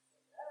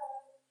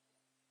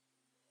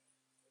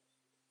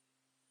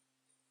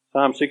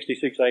 Psalm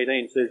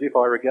 66:18 says, if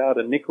I regard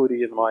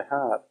iniquity in my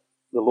heart,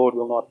 the Lord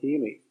will not hear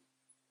me.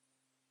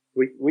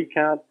 We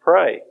can't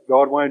pray.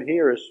 God won't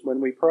hear us when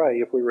we pray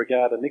if we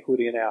regard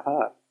iniquity in our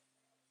heart.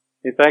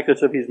 In fact,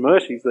 it's of His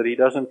mercies that He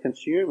doesn't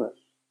consume us.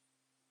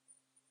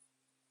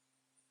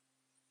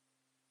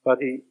 But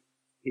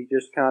He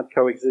just can't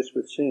coexist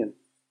with sin.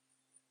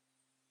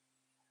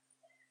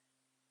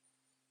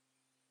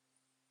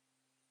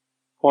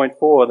 Point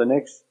 4, the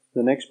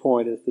next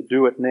point is to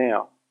do it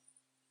now.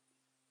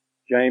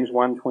 James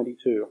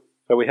 1:22.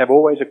 So we have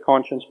always a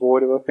conscience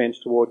void of offence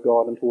toward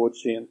God and toward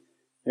sin,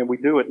 and we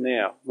do it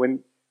now.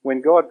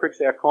 When God pricks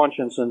our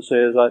conscience and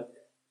says,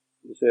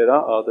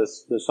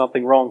 there's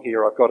something wrong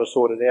here, I've got to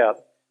sort it out,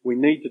 we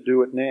need to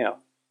do it now.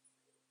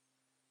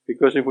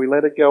 Because if we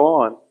let it go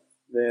on,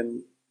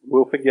 then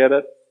we'll forget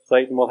it,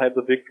 Satan will have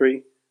the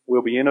victory,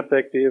 we'll be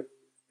ineffective,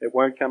 it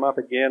won't come up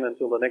again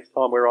until the next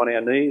time we're on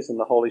our knees and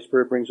the Holy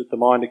Spirit brings it to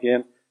mind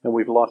again, and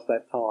we've lost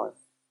that time.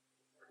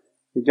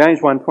 James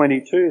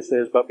 1:22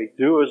 says, but be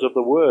doers of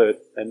the word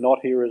and not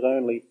hearers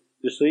only,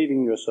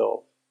 deceiving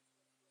yourselves.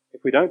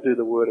 If we don't do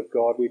the word of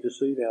God, we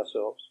deceive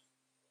ourselves.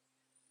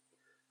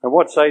 And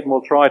what Satan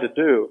will try to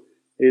do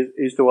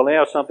is to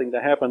allow something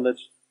to happen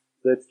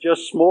that's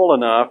just small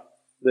enough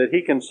that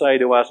he can say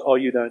to us, oh,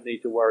 you don't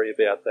need to worry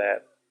about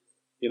that.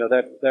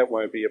 That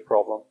won't be a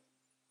problem.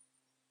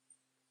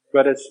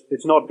 But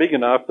it's not big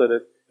enough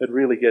that it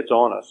really gets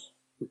on us.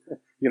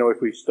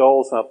 If we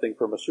stole something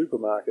from a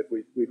supermarket,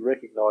 we'd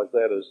recognise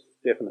that as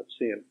definite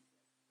sin.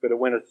 But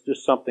when it's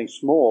just something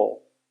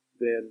small,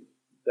 then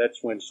that's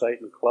when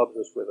Satan clubs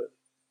us with it.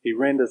 He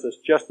renders us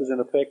just as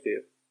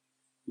ineffective,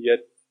 yet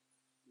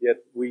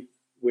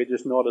we're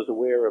just not as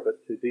aware of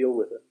it to deal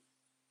with it.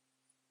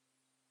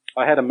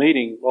 I had a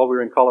meeting while we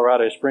were in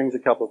Colorado Springs a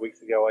couple of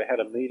weeks ago. I had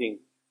a meeting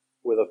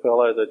with a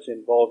fellow that's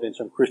involved in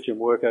some Christian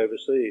work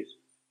overseas.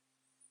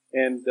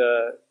 And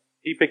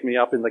he picked me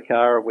up in the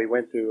car and we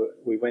went to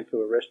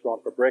a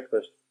restaurant for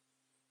breakfast.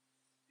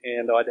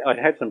 And I'd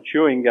had some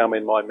chewing gum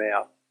in my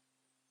mouth.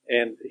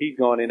 And he'd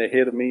gone in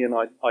ahead of me and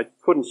I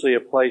couldn't see a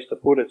place to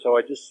put it, so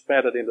I just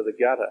spat it into the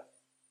gutter.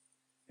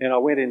 And I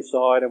went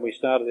inside and we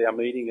started our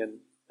meeting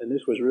and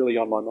this was really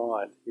on my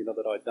mind,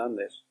 that I'd done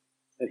this.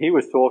 And he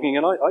was talking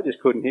and I just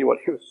couldn't hear what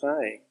he was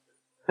saying.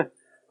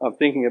 I'm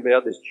thinking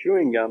about this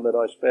chewing gum that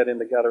I spat in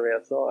the gutter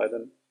outside.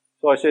 And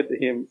so I said to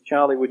him,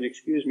 Charlie, would you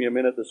excuse me a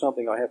minute? There's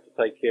something I have to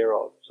take care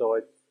of. So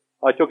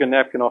I took a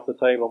napkin off the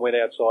table and went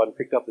outside and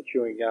picked up the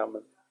chewing gum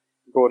and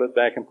brought it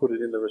back and put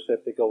it in the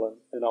receptacle,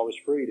 and I was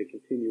free to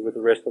continue with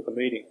the rest of the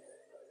meeting.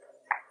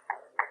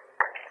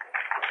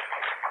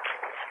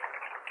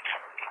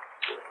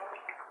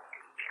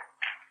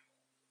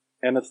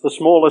 And it's the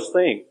smallest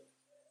thing.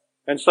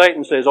 And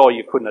Satan says, oh,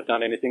 you couldn't have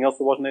done anything else.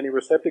 There wasn't any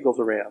receptacles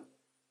around.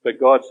 But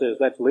God says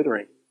that's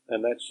littering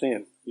and that's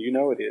sin. You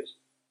know it is.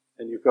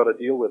 And you've got to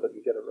deal with it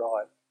and get it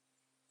right.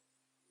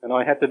 And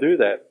I had to do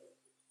that.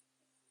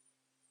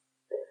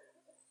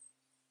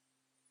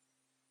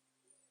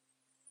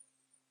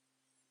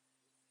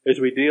 As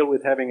we deal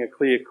with having a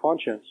clear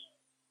conscience,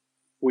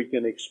 we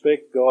can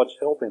expect God's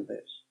help in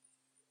this.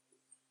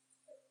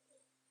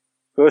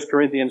 1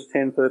 Corinthians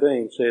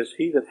 10:13 says,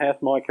 "He that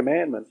hath my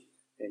commandments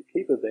and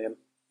keepeth them,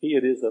 he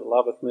it is that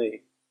loveth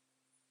me."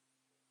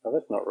 Now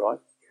that's not right.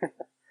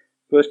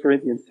 1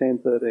 Corinthians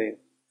 10:13.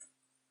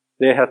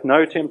 "There hath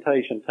no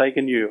temptation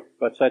taken you,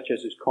 but such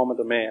as is common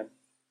to man.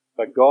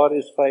 But God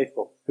is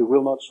faithful, who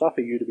will not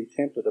suffer you to be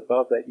tempted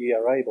above that ye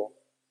are able,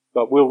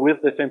 but will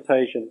with the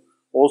temptation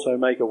also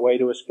make a way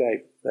to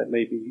escape, that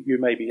you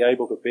may be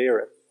able to bear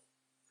it."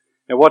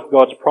 Now what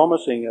God's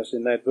promising us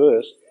in that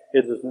verse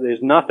is that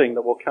there's nothing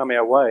that will come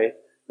our way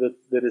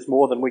that is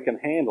more than we can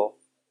handle.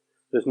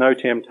 There's no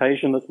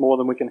temptation that's more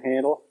than we can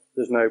handle.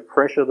 There's no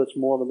pressure that's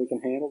more than we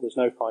can handle. There's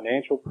no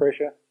financial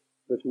pressure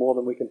that's more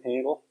than we can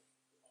handle.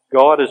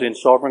 God is in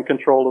sovereign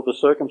control of the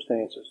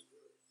circumstances.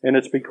 And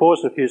it's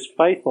because of His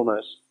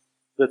faithfulness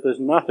that there's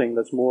nothing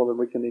that's more than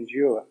we can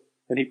endure.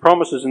 And He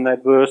promises in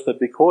that verse that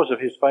because of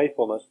His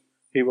faithfulness,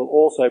 He will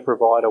also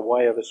provide a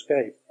way of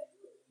escape,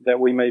 that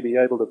we may be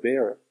able to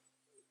bear it.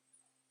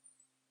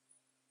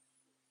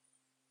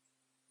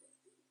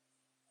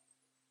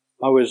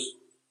 I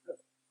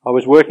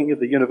was working at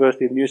the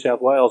University of New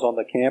South Wales on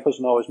the campus,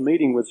 and I was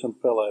meeting with some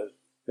fellows,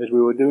 as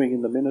we were doing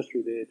in the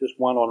ministry there, just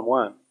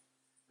one-on-one.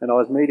 And I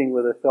was meeting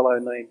with a fellow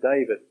named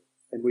David,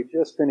 and we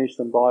just finished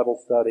some Bible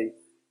study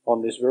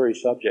on this very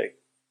subject.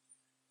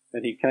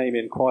 And he came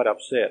in quite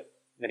upset,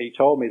 and he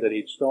told me that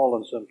he'd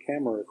stolen some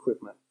camera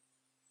equipment.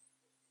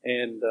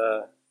 And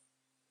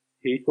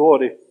he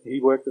thought, if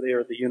he worked there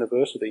at the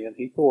university, and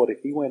he thought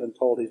if he went and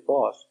told his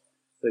boss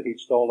that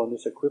he'd stolen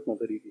this equipment,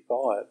 that he'd be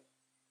fired.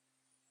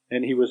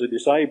 And he was a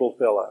disabled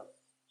fellow,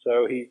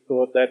 so he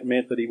thought that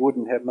meant that he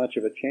wouldn't have much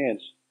of a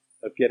chance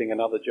of getting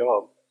another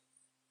job.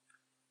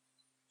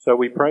 So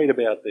we prayed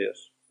about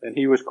this, and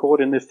he was caught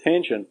in this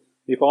tension.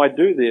 If I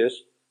do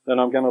this, then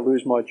I'm going to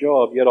lose my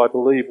job, yet I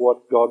believe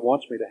what God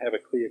wants me to have a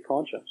clear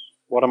conscience.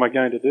 What am I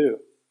going to do?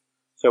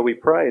 So we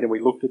prayed, and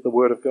we looked at the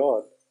Word of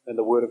God, and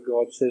the Word of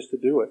God says to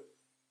do it.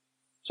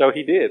 So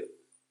he did.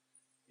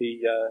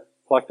 He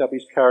plucked up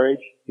his courage.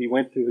 He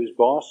went to his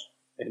boss,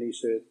 and he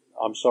said,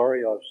 "I'm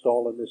sorry, I've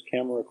stolen this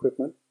camera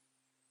equipment.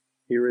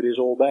 Here it is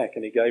all back."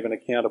 And he gave an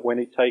account of when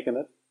he'd taken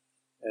it,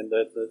 and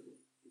that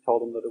he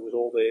told him that it was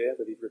all there,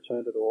 that he'd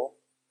returned it all.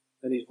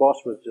 And his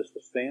boss was just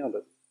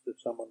astounded that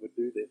someone would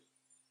do this.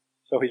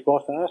 So his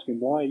boss asked him,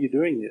 "Why are you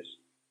doing this?"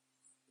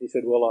 He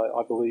said, "Well,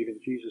 I believe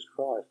in Jesus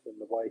Christ and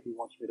the way He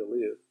wants me to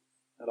live.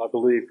 And I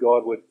believe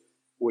God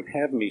would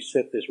have me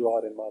set this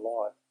right in my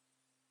life."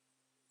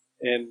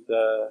 And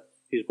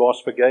his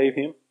boss forgave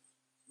him.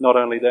 Not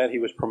only that, he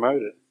was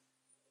promoted,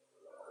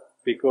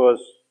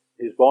 because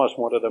his boss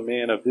wanted a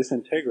man of this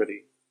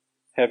integrity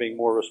having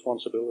more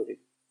responsibility.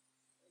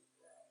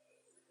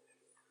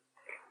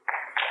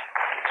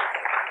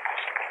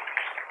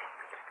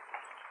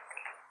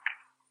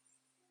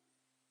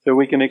 So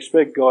we can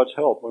expect God's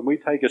help. When we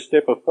take a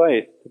step of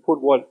faith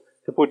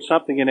to put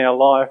something in our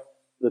life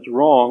that's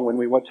wrong, when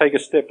we take a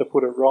step to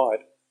put it right,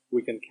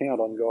 we can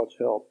count on God's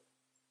help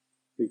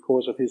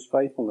because of His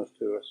faithfulness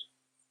to us.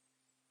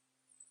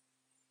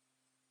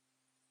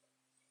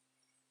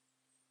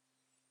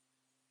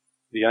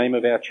 The aim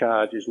of our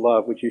charge is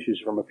love which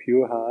issues from a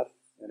pure heart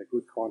and a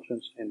good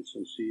conscience and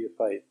sincere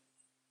faith.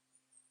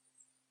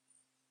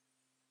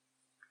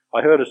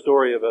 I heard a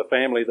story of a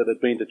family that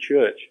had been to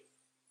church,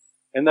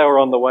 and they were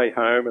on the way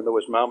home, and there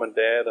was mum and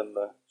dad and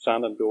the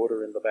son and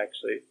daughter in the back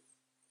seat.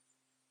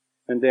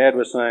 And Dad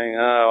was saying,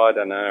 "Oh, I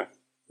don't know.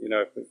 You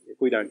know,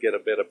 if we don't get a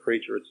better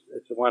preacher,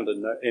 it's a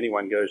wonder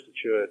anyone goes to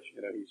church.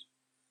 You know,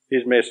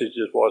 his message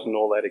just wasn't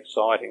all that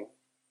exciting."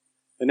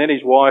 And then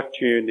his wife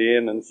tuned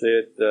in and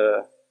said,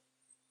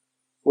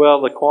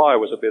 "Well, the choir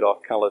was a bit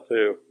off colour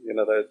too. You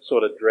know, they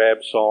sort of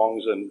drab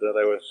songs, and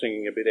they were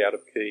singing a bit out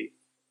of key."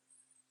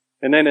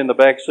 And then in the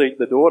back seat,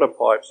 the daughter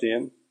pipes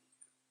in,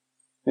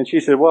 and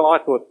she said, "Well, I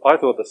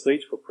thought the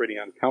seats were pretty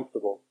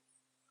uncomfortable.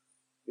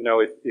 You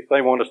know, if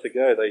they want us to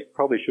go, they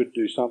probably should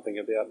do something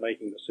about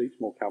making the seats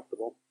more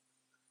comfortable."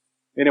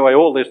 Anyway,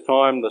 all this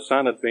time, the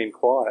son had been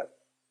quiet.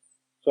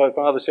 So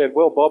Father said,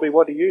 "Well, Bobby,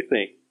 what do you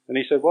think?" And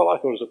he said, "Well, I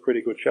thought it was a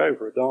pretty good show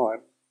for a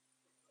dime."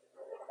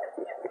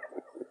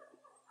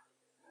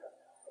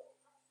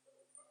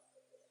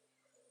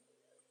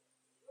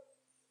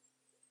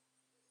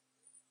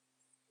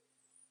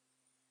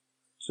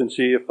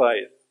 Sincere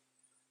faith.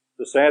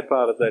 The sad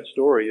part of that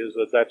story is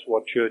that that's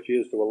what church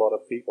is to a lot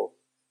of people.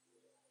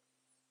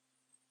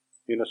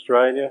 In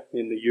Australia,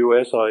 in the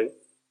US, I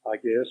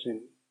guess,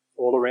 in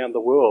all around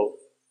the world,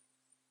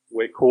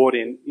 we're caught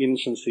in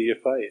insincere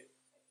faith.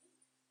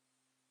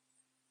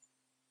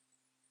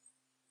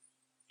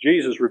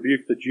 Jesus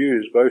rebuked the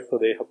Jews both for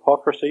their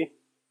hypocrisy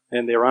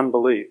and their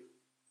unbelief.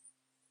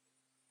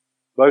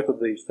 Both of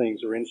these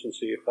things are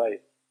insincere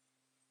faith.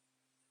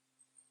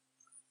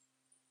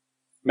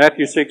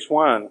 Matthew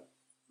 6:1,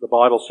 the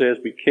Bible says,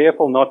 "Be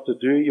careful not to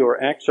do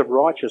your acts of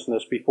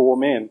righteousness before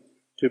men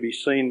to be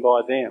seen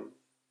by them.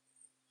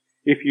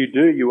 If you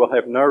do, you will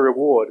have no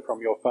reward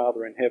from your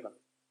Father in heaven.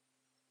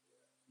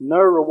 No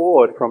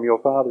reward from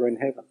your Father in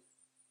heaven.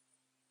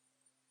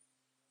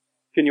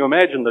 Can you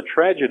imagine the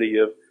tragedy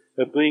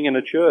of being in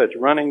a church,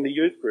 running the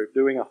youth group,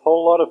 doing a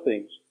whole lot of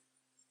things,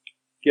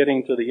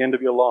 getting to the end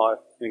of your life,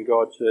 and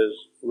God says,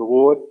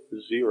 reward,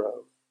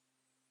 0.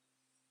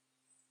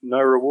 No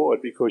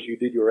reward because you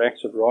did your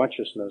acts of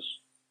righteousness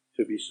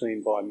to be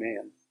seen by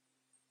man.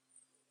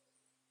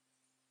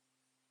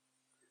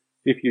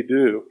 If you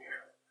do,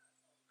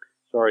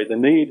 the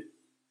need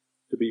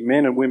to be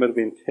men and women of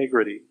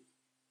integrity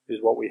is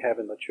what we have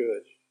in the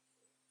church.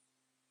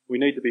 We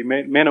need to be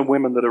men and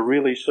women that are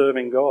really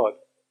serving God.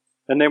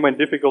 And then when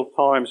difficult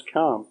times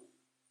come,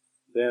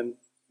 then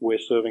we're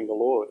serving the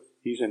Lord.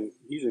 He's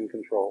in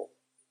control.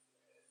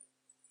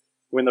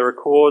 When there are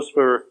cause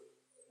for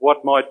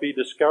what might be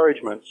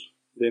discouragements,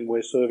 then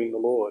we're serving the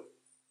Lord.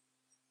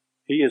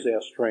 He is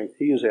our strength.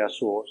 He is our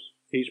source.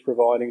 He's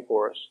providing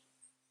for us.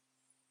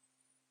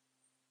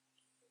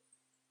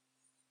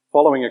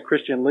 Following a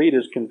Christian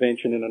leaders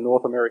convention in a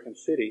North American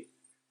city,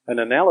 an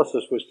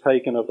analysis was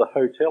taken of the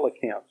hotel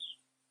accounts.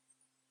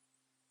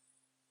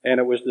 And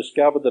it was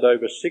discovered that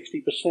over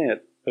 60%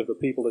 of the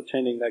people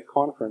attending that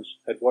conference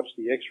had watched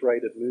the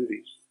X-rated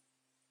movies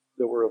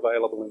that were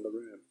available in the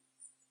room.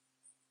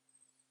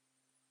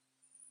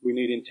 We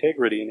need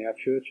integrity in our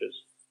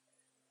churches.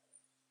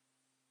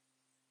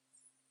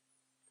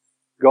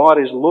 God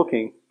is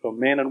looking for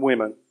men and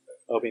women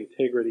of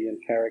integrity and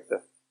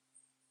character.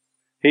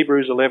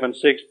 Hebrews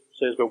 11:6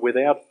 says, but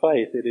without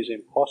faith it is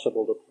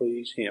impossible to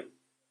please him.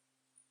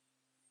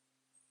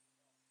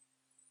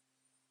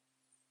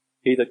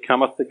 He that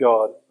cometh to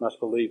God must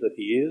believe that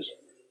he is,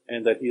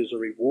 and that he is a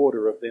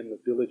rewarder of them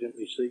that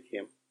diligently seek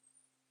him.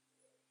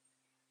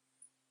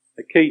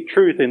 The key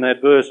truth in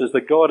that verse is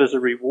that God is a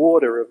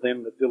rewarder of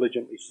them that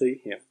diligently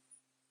seek him.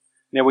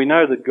 Now we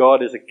know that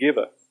God is a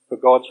giver, for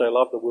God so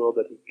loved the world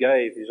that he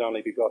gave his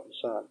only begotten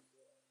Son.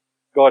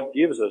 God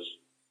gives us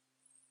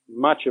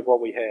much of what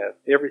we have.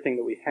 Everything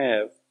that we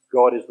have,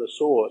 God is the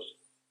source.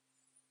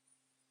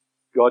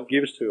 God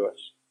gives to us.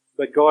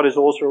 But God is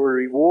also a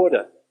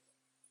rewarder.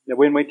 Now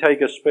when we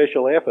take a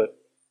special effort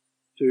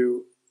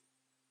to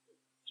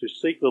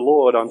seek the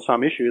Lord on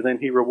some issue, then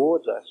he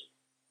rewards us.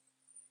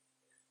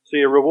 See,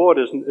 a reward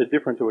is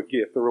different to a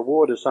gift. A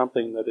reward is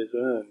something that is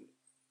earned.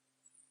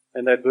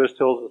 And that verse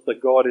tells us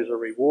that God is a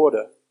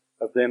rewarder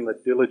of them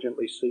that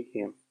diligently seek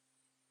him.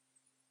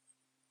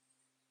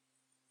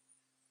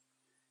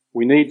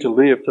 We need to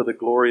live to the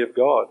glory of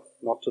God,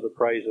 not to the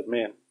praise of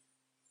men.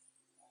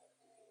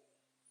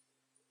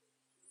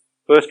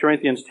 1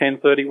 Corinthians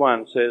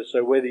 10:31 says,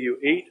 so whether you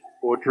eat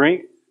or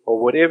drink or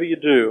whatever you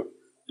do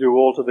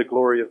all to the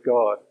glory of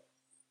God.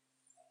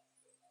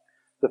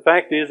 The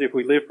fact is, if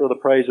we live for the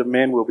praise of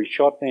men, we'll be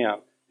shot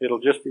down. It'll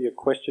just be a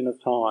question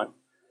of time.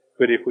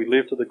 But if we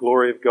live to the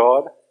glory of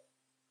God,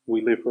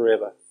 we live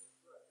forever.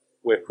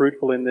 We're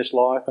fruitful in this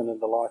life and in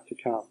the life to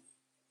come.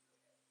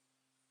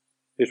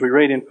 As we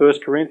read in 1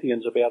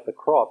 Corinthians about the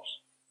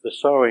crops, the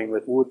sowing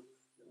with wood,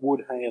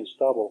 hay and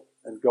stubble,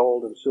 and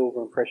gold and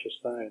silver and precious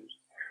stones,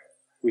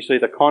 we see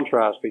the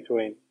contrast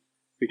between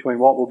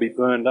what will be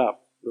burned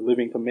up, the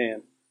living to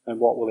men, and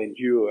what will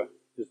endure,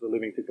 is the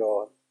living to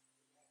God.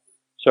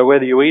 So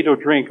whether you eat or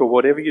drink or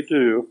whatever you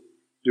do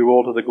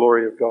all to the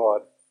glory of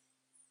God.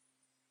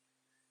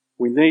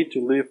 We need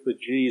to live for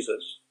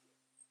Jesus.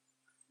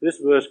 This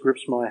verse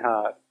grips my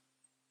heart.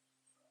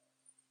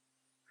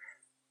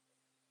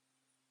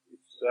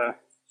 It's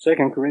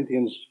 2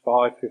 Corinthians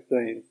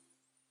 5:15.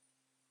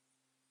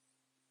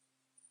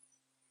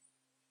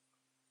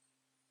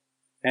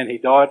 And he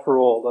died for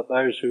all, that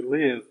those who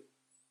live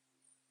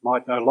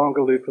might no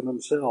longer live for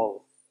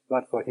themselves,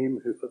 but for him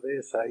who for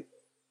their sake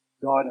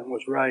died and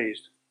was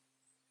raised.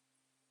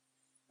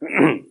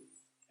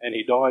 And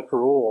he died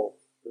for all,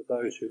 that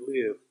those who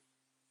live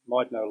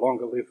might no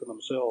longer live for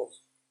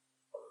themselves.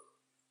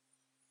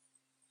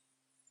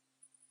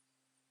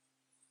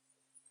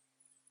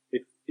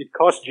 It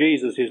cost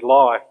Jesus his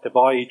life to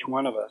buy each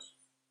one of us.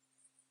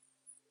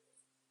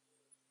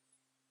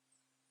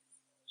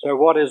 So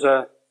what is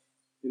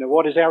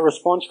our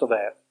response to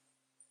that?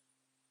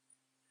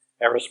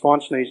 Our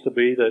response needs to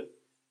be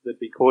that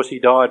because he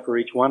died for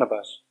each one of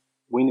us,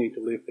 we need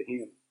to live for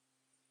him.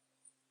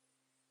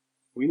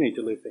 We need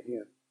to live for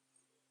him.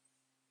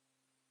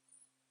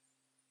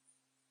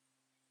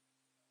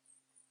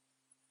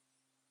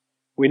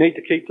 We need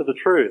to keep to the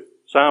truth.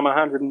 Psalm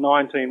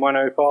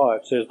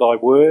 119:105 says, thy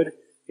word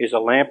is a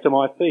lamp to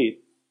my feet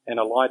and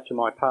a light to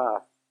my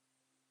path.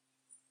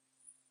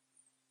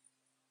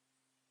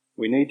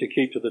 We need to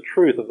keep to the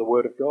truth of the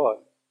Word of God.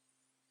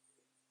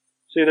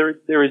 See,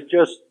 there is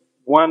just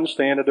one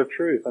standard of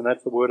truth, and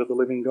that's the Word of the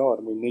living God,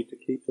 and we need to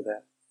keep to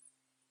that.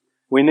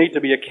 We need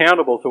to be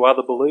accountable to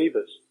other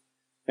believers.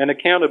 And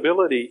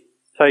accountability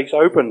takes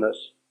openness.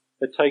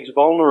 It takes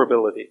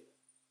vulnerability.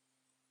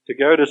 To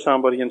go to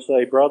somebody and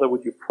say, brother,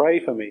 would you pray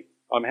for me?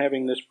 I'm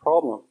having this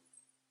problem.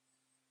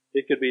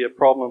 It could be a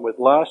problem with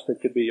lust. It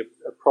could be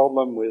a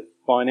problem with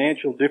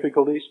financial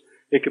difficulties.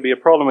 It could be a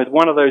problem with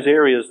one of those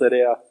areas that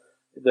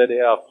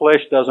our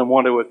flesh doesn't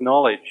want to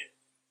acknowledge.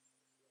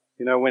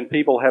 You know, when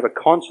people have a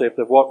concept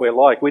of what we're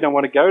like, we don't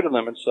want to go to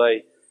them and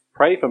say,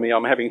 pray for me,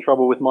 I'm having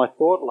trouble with my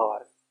thought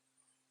life.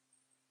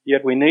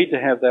 Yet we need to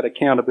have that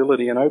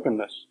accountability and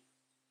openness.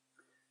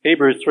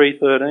 Hebrews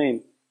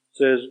 3:13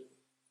 says,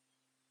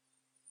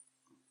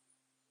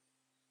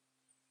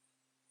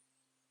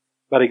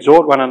 but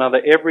exhort one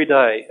another every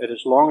day, and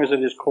as long as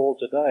it is called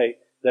today,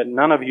 that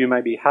none of you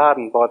may be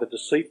hardened by the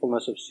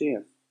deceitfulness of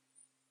sin.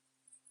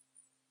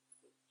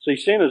 See,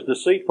 sin is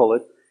deceitful.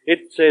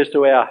 It says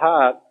to our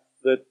heart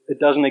that it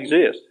doesn't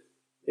exist.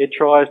 It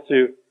tries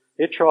to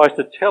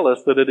tell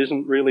us that it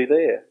isn't really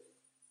there.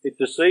 It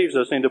deceives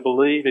us into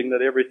believing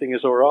that everything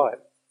is all right.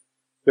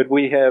 But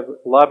we have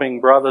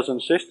loving brothers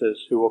and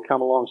sisters who will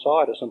come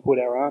alongside us and put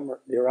their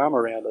arm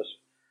around us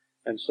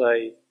and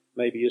say,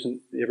 maybe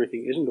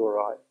everything isn't all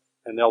right.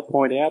 And they'll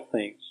point out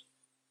things,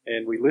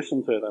 and we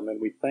listen to them, and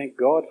we thank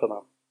God for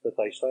them, that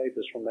they saved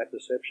us from that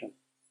deception.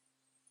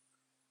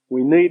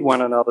 We need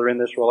one another in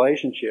this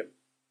relationship.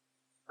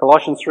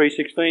 Colossians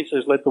 3:16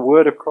 says, let the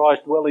word of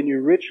Christ dwell in you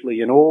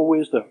richly in all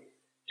wisdom,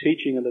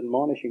 teaching and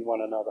admonishing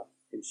one another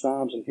in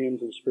psalms and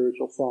hymns and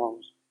spiritual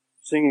songs,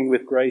 singing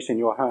with grace in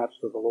your hearts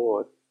to the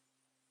Lord.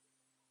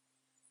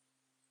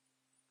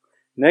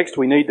 Next,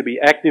 we need to be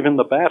active in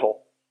the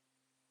battle.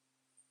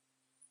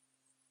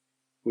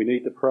 We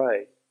need to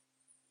pray.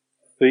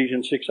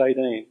 Ephesians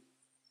 6:18,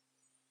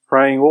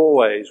 praying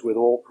always with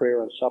all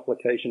prayer and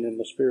supplication in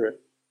the Spirit,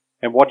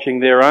 and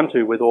watching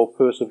thereunto with all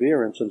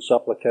perseverance and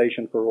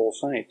supplication for all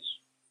saints.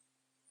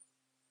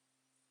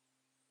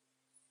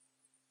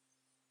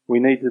 We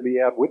need to be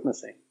out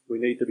witnessing. We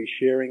need to be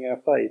sharing our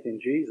faith in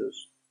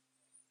Jesus.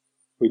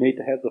 We need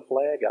to have the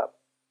flag up.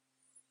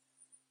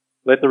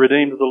 Let the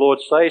redeemed of the Lord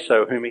say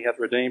so, whom he hath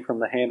redeemed from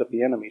the hand of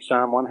the enemy.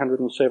 Psalm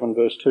 107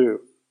 verse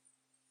 2.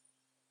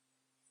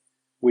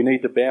 We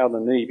need to bow the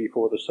knee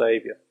before the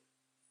Saviour.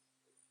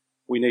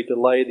 We need to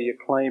lay the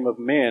acclaim of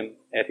men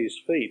at his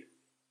feet.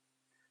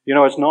 You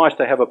know, it's nice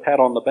to have a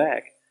pat on the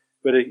back,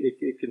 but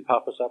it can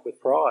puff us up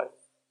with pride.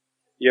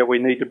 Yeah, we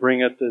need to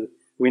bring it to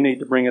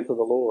the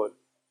Lord.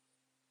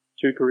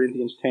 2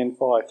 Corinthians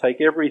 10:5. Take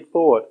every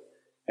thought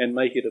and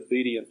make it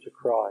obedient to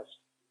Christ.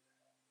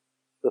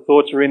 The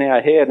thoughts are in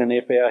our head, and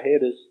if our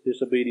head is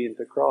disobedient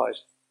to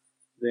Christ,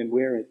 then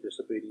we're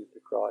disobedient to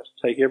Christ.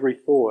 Take every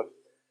thought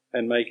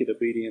and make it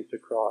obedient to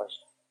Christ.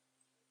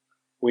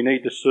 We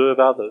need to serve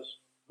others.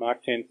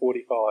 Mark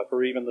 10:45.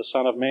 For even the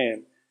Son of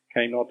Man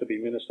came not to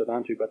be ministered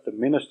unto, but to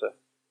minister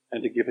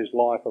and to give his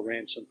life a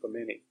ransom for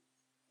many.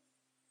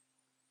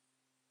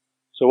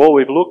 So all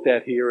we've looked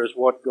at here is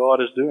what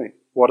God is doing.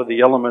 What are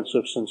the elements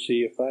of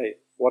sincere faith?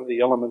 What are the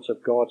elements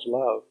of God's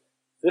love?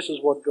 This is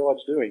what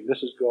God's doing.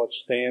 This is God's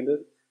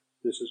standard.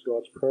 This is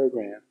God's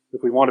program.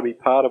 If we want to be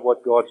part of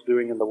what God's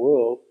doing in the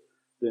world,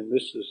 then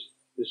this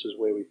is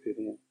where we fit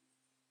in.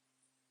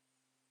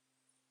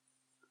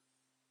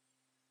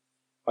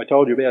 I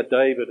told you about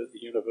David at the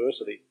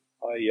university.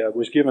 I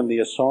was given the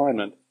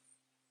assignment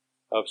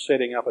of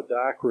setting up a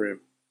dark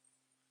room.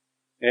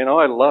 And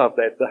I love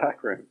that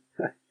dark room.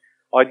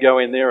 I'd go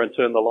in there and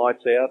turn the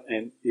lights out,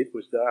 and it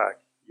was dark.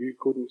 You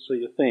couldn't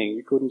see a thing.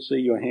 You couldn't see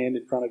your hand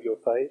in front of your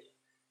face.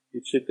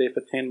 You'd sit there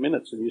for 10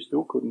 minutes and you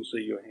still couldn't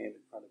see your hand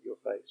in front of your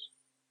face.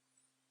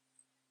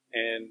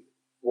 And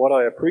what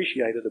I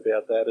appreciated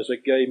about that is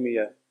it gave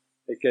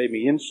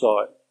me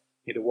insight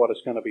into what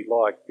it's going to be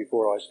like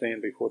before I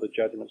stand before the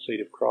judgment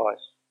seat of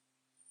Christ.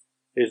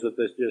 Is that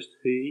there's just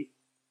He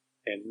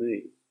and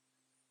me.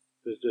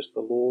 There's just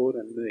the Lord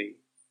and me.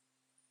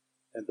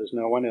 And there's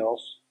no one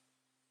else.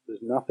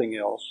 There's nothing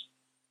else.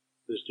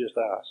 There's just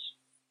us.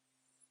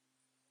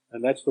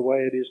 And that's the way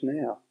it is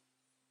now.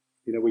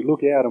 You know, we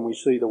look out and we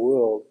see the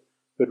world,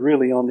 but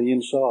really on the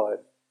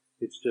inside,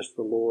 it's just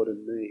the Lord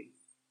and me.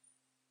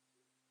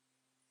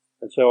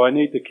 And so I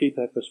need to keep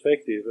that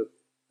perspective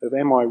of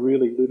am I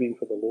really living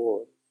for the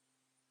Lord?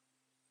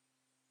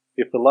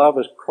 If the love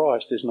of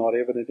Christ is not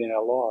evident in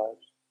our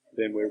lives,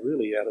 then we're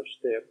really out of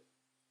step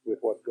with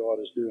what God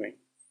is doing.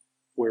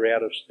 We're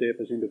out of step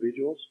as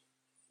individuals.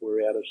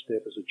 We're out of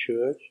step as a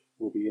church.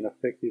 We'll be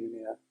ineffective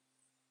in our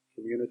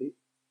community.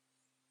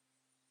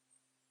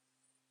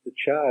 The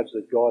charge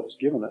that God has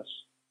given us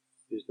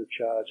is the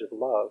charge of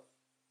love,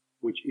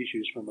 which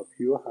issues from a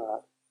pure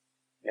heart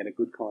and a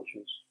good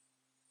conscience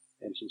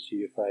and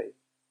sincere faith.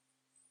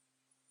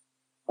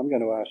 I'm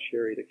going to ask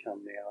Sherry to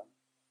come now and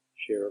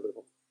share a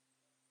little.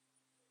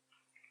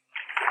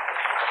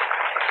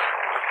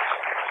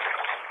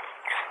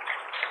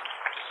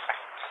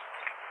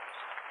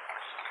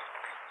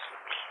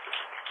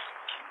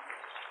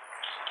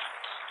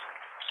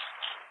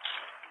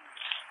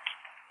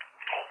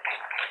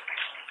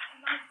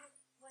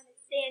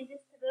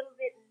 Just a little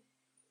bit and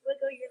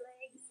wiggle your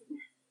legs.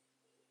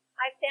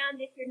 I found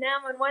if you're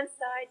numb on one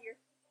side, you're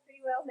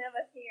pretty well numb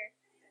up here.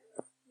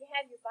 If you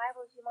have your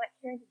Bibles, you might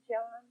turn to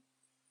John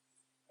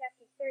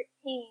chapter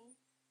 13.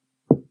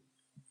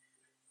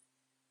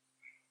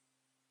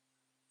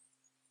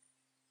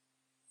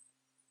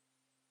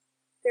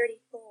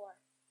 34.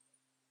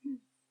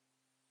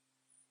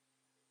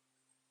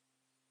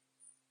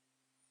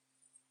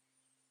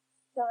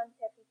 John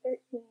chapter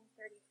 13,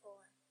 34.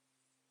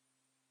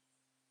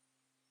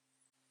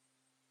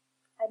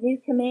 A new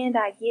command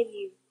I give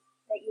you,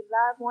 that you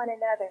love one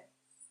another.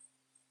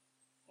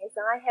 As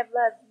I have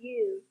loved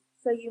you,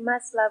 so you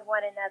must love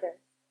one another.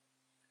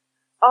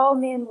 All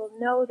men will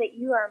know that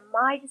you are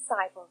my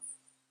disciples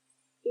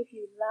if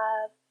you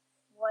love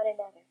one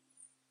another.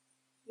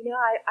 You know,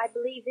 I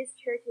believe this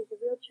church is a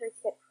real church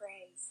that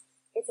prays.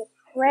 It's a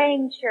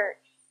praying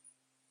church.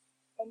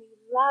 And you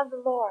love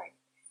the Lord.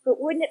 But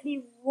wouldn't it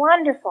be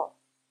wonderful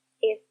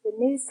if the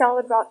new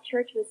Solid Rock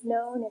Church was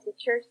known as a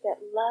church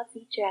that loves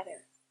each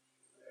other?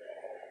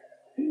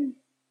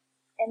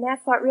 And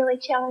that's what really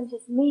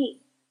challenges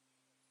me,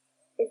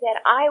 is that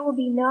I will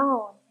be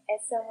known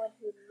as someone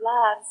who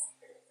loves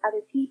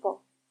other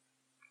people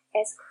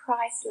as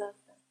Christ loves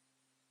them.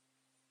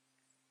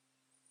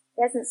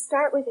 It doesn't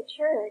start with a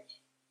church.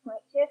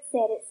 Like Jeff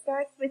said, it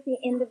starts with the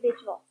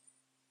individual.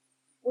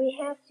 We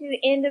have to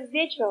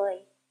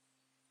individually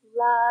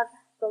love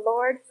the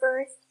Lord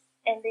first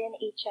and then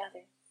each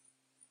other.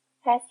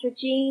 Pastor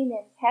Jean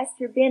and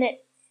Pastor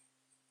Bennett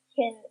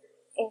can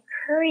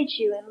encourage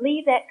you and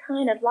leave that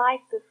kind of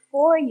life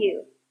before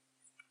you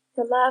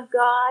to love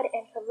God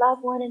and to love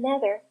one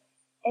another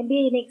and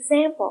be an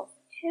example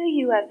to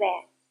you of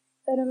that.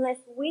 But unless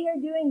we are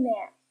doing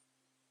that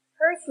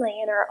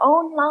personally in our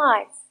own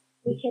lives,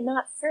 we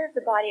cannot serve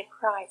the body of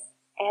Christ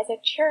as a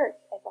church,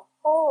 as a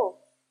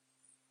whole,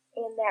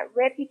 in that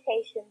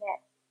reputation that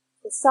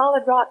the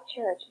Solid Rock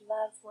Church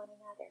loves one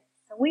another.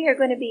 And we are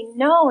going to be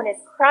known as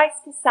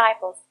Christ's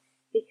disciples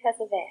because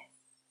of that.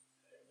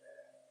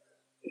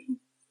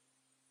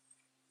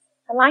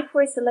 I'd like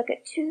for us to look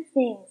at two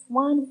things.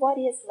 One, what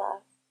is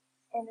love?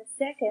 And the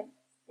second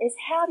is,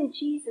 how did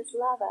Jesus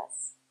love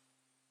us?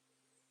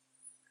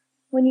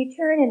 When you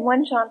turn in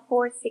 1 John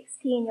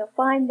 4:16, you'll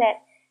find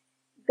that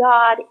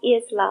God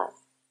is love.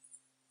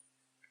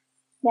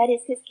 That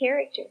is His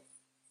character.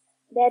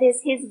 That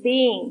is His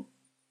being.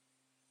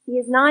 He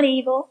is not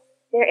evil.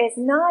 There is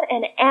not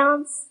an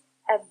ounce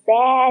of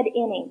bad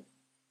in Him.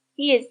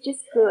 He is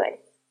just good.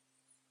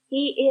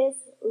 He is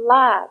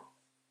love.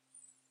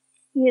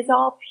 He is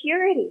all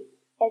purity,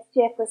 as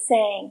Jeff was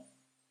saying.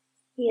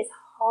 He is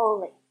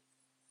holy.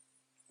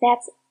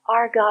 That's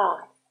our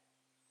God.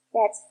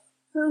 That's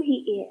who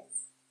He is.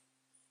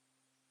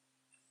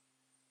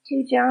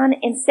 2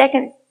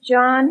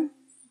 John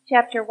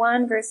chapter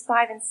 1, verse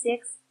 5 and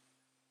 6,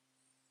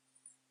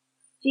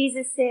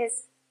 Jesus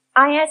says,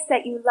 I ask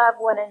that you love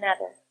one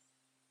another.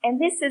 And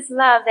this is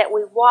love, that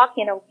we walk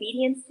in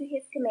obedience to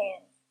His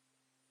command.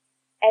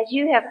 As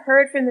you have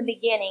heard from the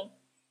beginning,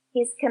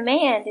 His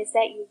command is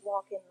that you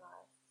walk in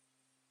love.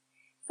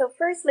 So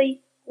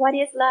firstly, what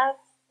is love?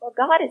 Well,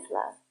 God is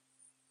love.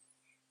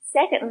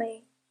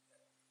 Secondly,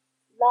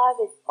 love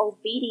is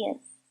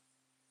obedience.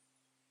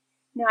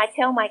 Now, I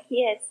tell my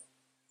kids,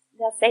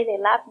 they'll say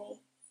they love me.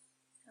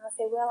 I'll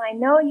say, well, I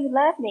know you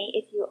love me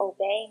if you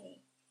obey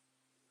me.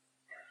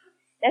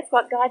 That's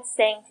what God's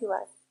saying to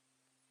us.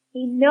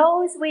 He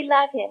knows we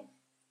love Him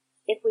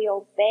if we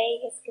obey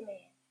His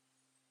command.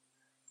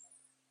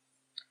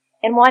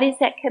 And what is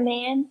that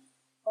command?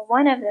 Well,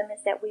 one of them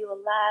is that we will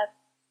love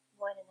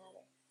one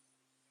another.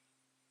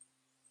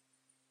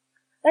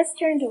 Let's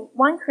turn to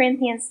 1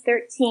 Corinthians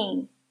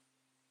 13,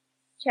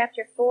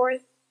 chapter 4,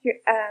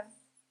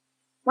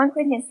 1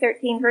 Corinthians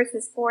 13,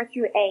 verses 4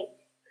 through 8.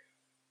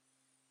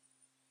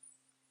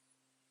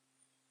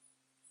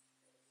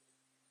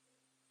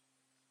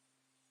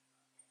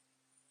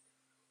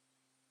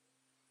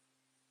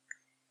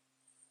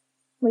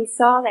 We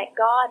saw that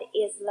God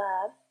is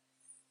love.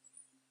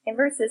 In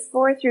verses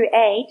 4 through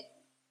 8,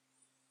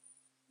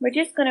 we're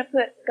just going to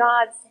put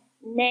God's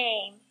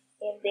name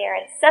in there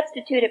and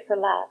substitute it for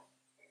love.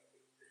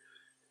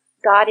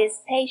 God is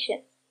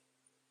patient.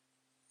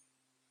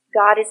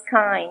 God is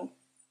kind.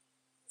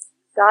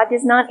 God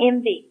does not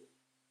envy.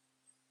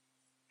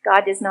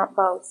 God does not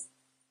boast.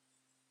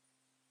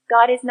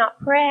 God is not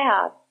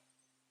proud.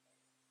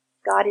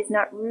 God is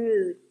not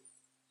rude.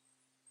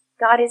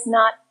 God is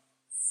not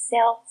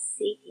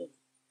self-seeking.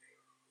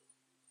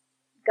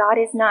 God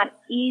is not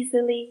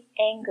easily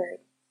angered.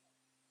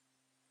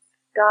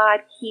 God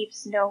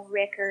keeps no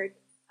record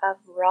of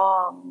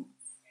wrongs.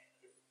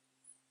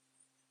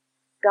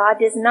 God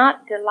does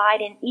not delight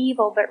in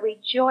evil, but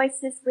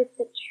rejoices with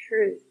the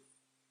truth.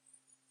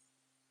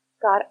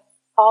 God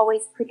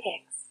always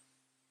protects.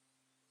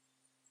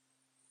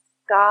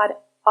 God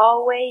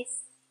always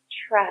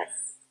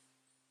trusts.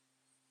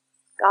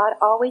 God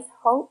always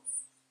hopes.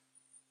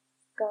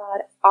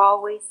 God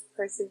always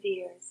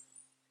perseveres.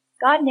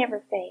 God never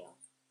fails.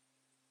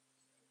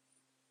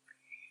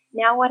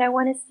 Now what I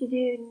want us to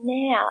do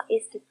now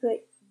is to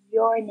put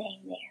your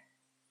name there.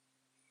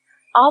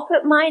 I'll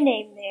put my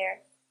name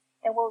there,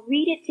 and we'll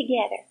read it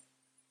together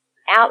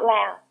out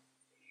loud.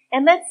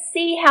 And let's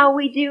see how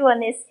we do on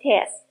this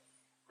test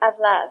of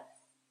love.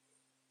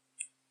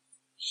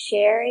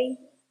 Sherry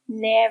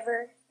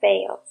never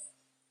fails.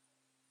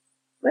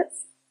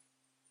 Whoops,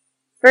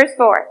 Verse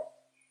 4.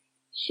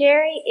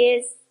 Sherry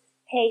is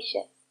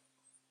patient.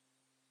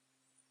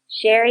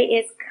 Sherry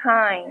is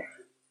kind.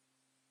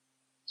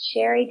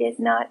 Sherry does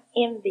not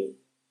envy.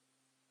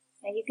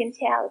 Now you can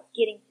tell it's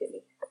getting to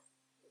me.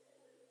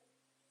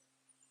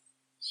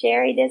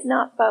 Sherry does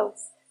not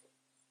boast.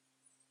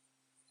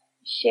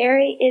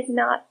 Sherry is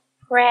not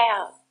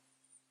proud.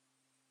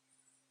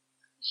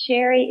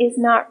 Sherry is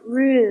not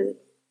rude.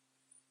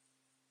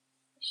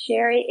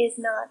 Sherry is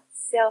not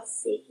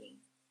self-seeking.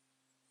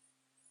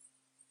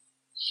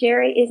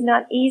 Sherry is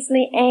not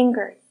easily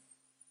angered.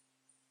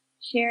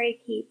 Sherry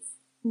keeps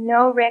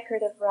no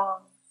record of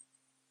wrong.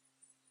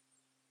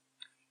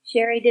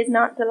 Sherry does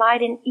not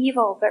delight in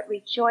evil, but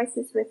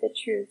rejoices with the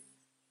truth.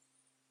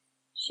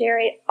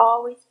 Sherry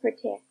always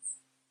protects.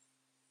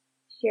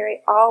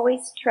 Sherry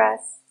always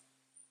trusts.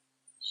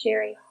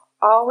 Sherry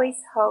always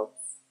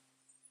hopes.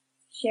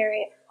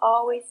 Sherry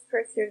always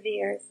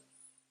perseveres.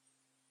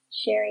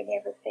 Sherry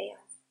never fails.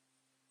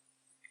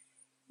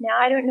 Now,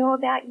 I don't know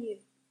about you,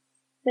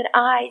 but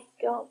I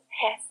don't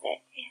pass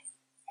that test.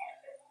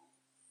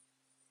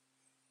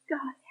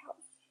 God help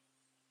me.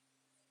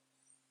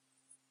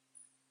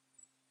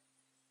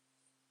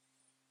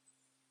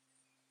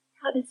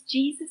 How does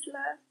Jesus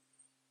love?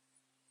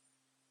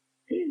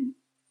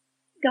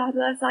 God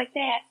loves like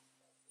that.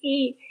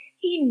 He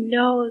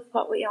knows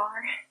what we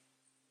are.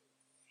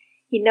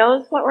 He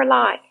knows what we're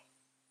like.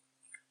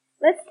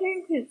 Let's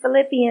turn to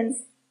Philippians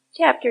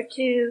chapter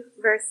 2,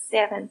 verse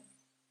 7.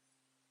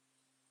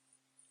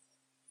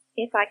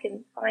 If I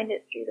can find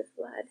it through the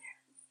flood.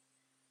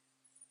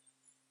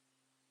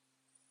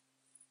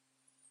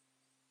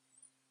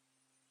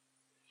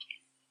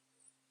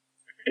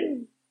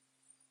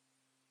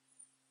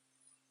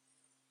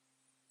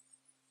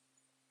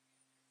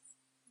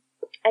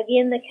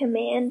 Again, the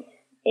command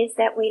is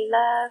that we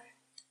love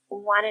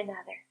one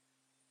another.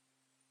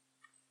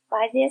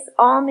 By this,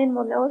 all men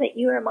will know that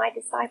you are my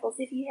disciples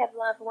if you have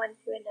loved one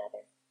to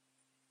another.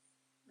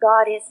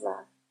 God is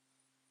love.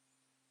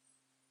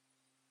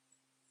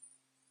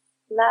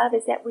 Love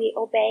is that we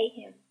obey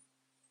him.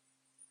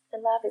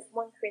 And love is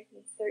 1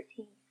 Corinthians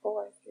 13,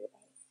 4 through 8.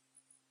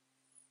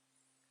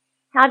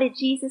 How did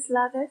Jesus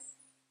love us?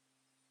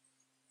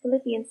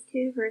 Philippians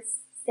 2, verse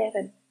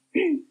 7.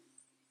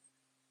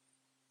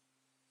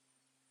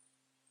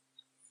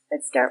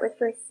 Let's start with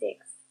verse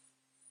 6.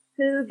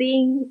 Who,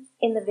 being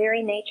in the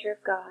very nature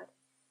of God,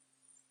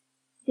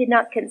 did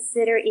not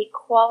consider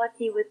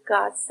equality with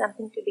God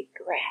something to be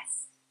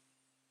grasped,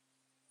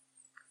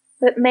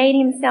 but made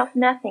himself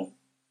nothing,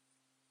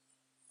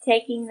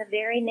 taking the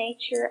very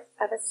nature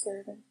of a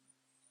servant,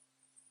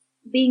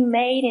 being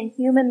made in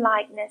human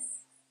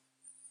likeness,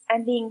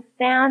 and being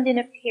found in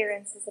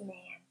appearance as a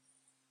man.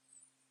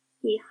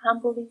 He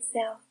humbled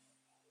himself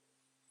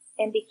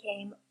and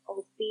became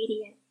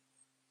obedient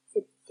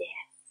to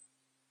death,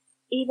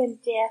 even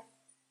death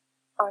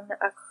on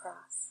a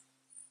cross.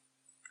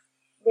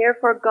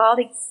 Therefore God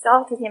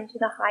exalted him to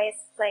the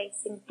highest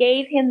place and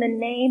gave him the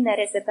name that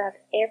is above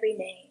every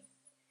name,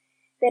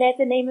 that at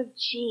the name of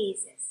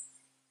Jesus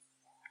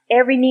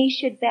every knee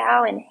should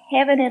bow in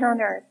heaven and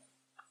on earth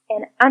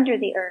and under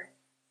the earth,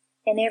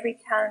 and every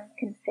tongue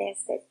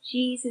confess that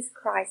Jesus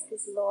Christ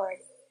is Lord,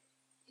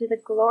 to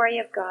the glory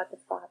of God the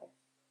Father.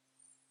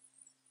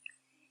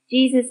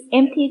 Jesus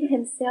emptied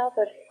himself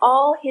of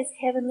all his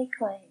heavenly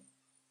claims.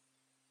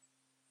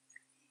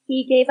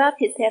 He gave up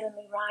his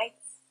heavenly rights.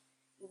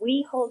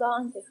 We hold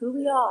on to who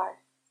we are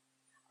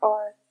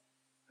or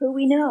who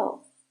we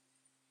know.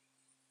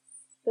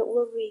 But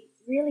will we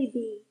really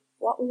be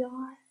what we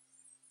are?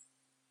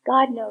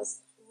 God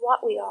knows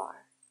what we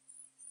are.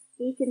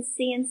 He can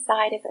see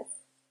inside of us.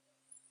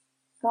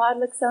 God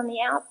looks on the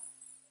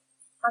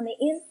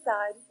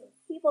inside, and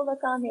people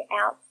look on the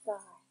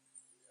outside.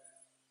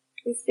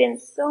 We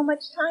spend so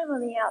much time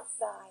on the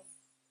outside,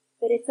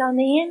 but it's on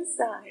the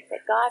inside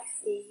that God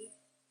sees.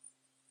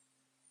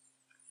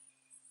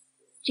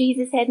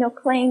 Jesus had no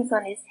claims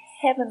on his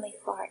heavenly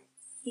part.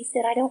 He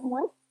said, I don't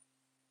want.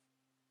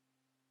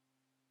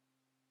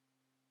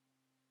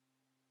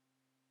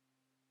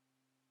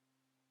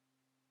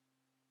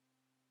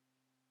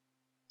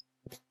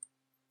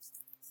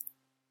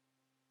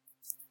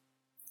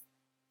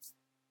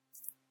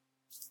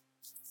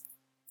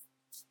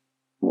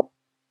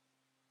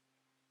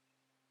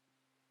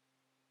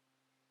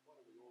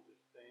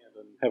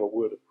 And have a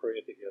word of prayer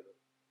together.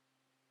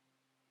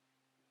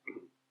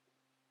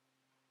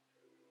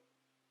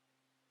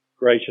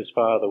 Gracious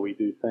Father, we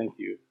do thank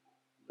you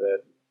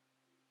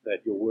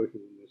that you're working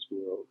in this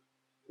world.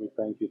 We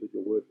thank you that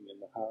you're working in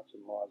the hearts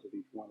and lives of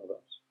each one of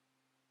us.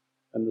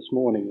 And this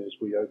morning, as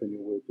we open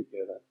your word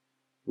together,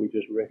 we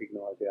just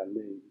recognize our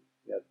need,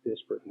 our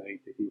desperate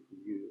need to hear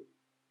from you.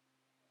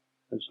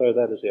 And so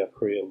that is our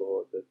prayer,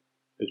 Lord, that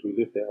as we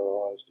lift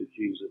our eyes to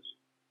Jesus,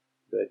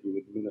 that you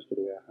would minister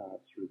to our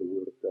hearts through the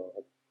word of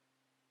God.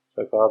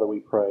 So, Father,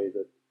 we pray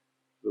that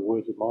the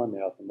words of my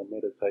mouth and the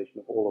meditation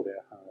of all of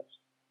our hearts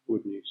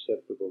would be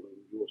acceptable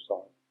in your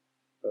sight,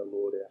 O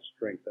Lord, our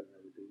strength and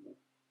our Redeemer.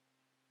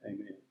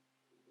 Amen.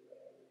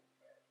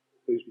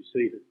 Please be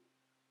seated.